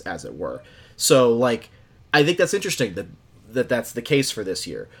choices, as it were. So, like, I think that's interesting that's the case for this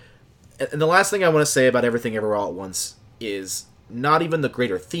year. And the last thing I want to say about Everything Everywhere All at Once is not even the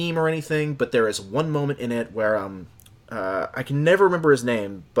greater theme or anything, but there is one moment in it where I can never remember his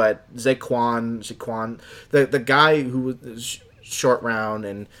name, but Zaquan, the guy who was Short Round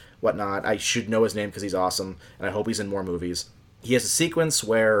and whatnot, I should know his name because he's awesome, and I hope he's in more movies. He has a sequence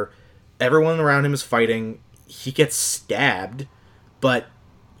where everyone around him is fighting, he gets stabbed, but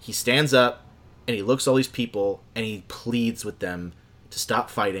he stands up, and he looks at all these people, and he pleads with them to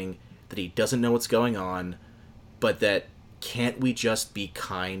stop fighting, that he doesn't know what's going on, but that can't we just be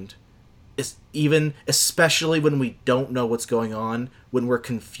kind? Especially when we don't know what's going on, when we're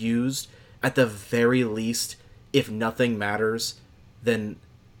confused, at the very least, if nothing matters, then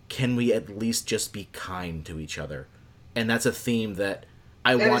can we at least just be kind to each other? And that's a theme that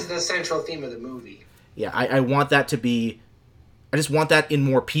I want... That is the central theme of the movie. Yeah, I want that to be... I just want that in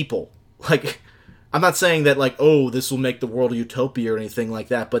more people. Like... I'm not saying that, like, oh, this will make the world a utopia or anything like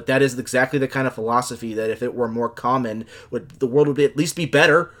that, but that is exactly the kind of philosophy that if it were more common, the world would at least be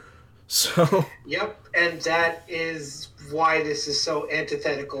better. So... Yep, and that is why this is so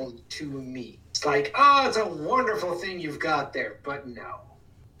antithetical to me. It's like, oh, it's a wonderful thing you've got there, but no.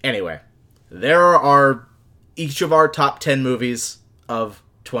 Anyway, there are each of our top 10 movies of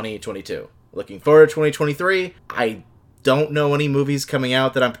 2022. Looking forward to 2023. I don't know any movies coming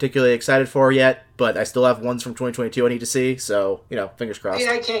out that I'm particularly excited for yet, but I still have ones from 2022 I need to see, so, fingers crossed.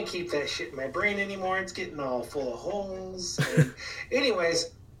 Yeah, I can't keep that shit in my brain anymore. It's getting all full of holes. And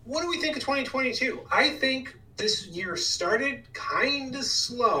anyways, what do we think of 2022? I think this year started kind of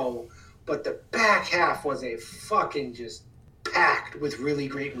slow, but the back half was a fucking just packed with really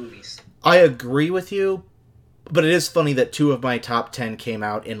great movies. I agree with you, but it is funny that 2 of my top 10 came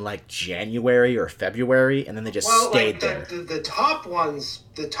out in like January or February, and then they just stayed there. The top ones,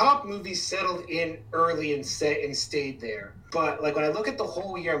 the top movies settled in early and stayed there. But like when I look at the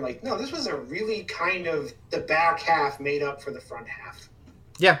whole year, I'm like, no, this was a really kind of the back half made up for the front half.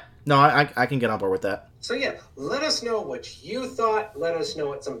 Yeah, no, I can get on board with that. So yeah, let us know what you thought. Let us know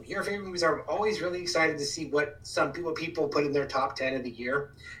what some of your favorite movies are. I'm always really excited to see what people put in their top 10 of the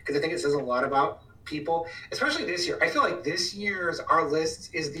year, because I think it says a lot about people, especially this year. I feel like this year's our list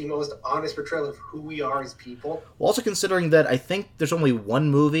is the most honest portrayal of who we are as people. Well, also considering that I think there's only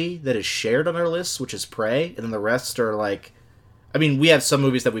one movie that is shared on our list, which is Prey, and then the rest are like, I mean, we have some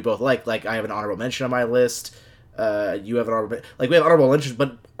movies that we both like I have an honorable mention on my list. You have an honorable, we have honorable mentions,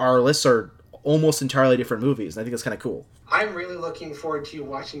 but our lists are almost entirely different movies, and I think that's kind of cool. I'm really looking forward to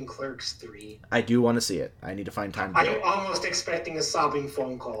watching Clerks 3. I do want to see it. I need to find time to do it. I'm almost expecting a sobbing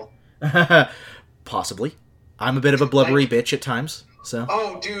phone call. Possibly. I'm a bit of a blubbery bitch at times, so.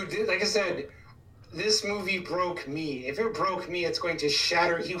 Oh, dude, like I said, this movie broke me. If it broke me, it's going to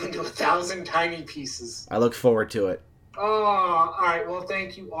shatter you into 1,000 tiny pieces. I look forward to it. Oh, all right. Well,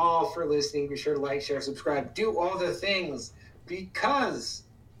 thank you all for listening. Be sure to like, share, subscribe, do all the things, because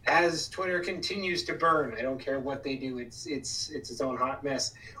as Twitter continues to burn, I don't care what they do, it's its own hot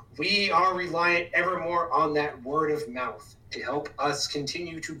mess. We are reliant ever more on that word of mouth to help us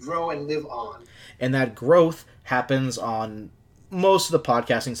continue to grow and live on. And that growth happens on most of the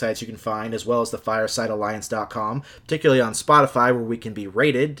podcasting sites you can find, as well as the firesidealliance.com, particularly on Spotify, where we can be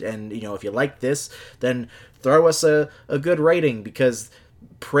rated. And, if you like this, then throw us a good rating, because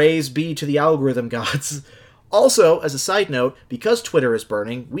praise be to the algorithm gods. Also, as a side note, because Twitter is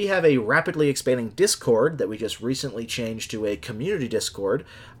burning, we have a rapidly expanding Discord that we just recently changed to a community Discord.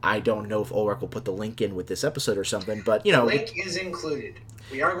 I don't know if Ulrich will put the link in with this episode or something, but, The link is included.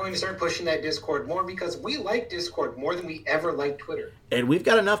 We are going to start pushing that Discord more, because we like Discord more than we ever liked Twitter. And we've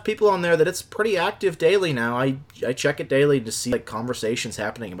got enough people on there that it's pretty active daily now. I check it daily to see conversations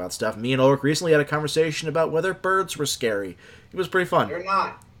happening about stuff. Me and Ulrich recently had a conversation about whether birds were scary. It was pretty fun. They're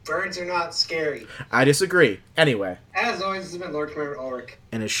not. Birds are not scary. I disagree. Anyway. As always, this has been Lord Commander Ulrich.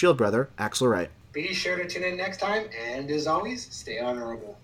 And his shield brother, Axel Wright. Be sure to tune in next time, and as always, stay honorable.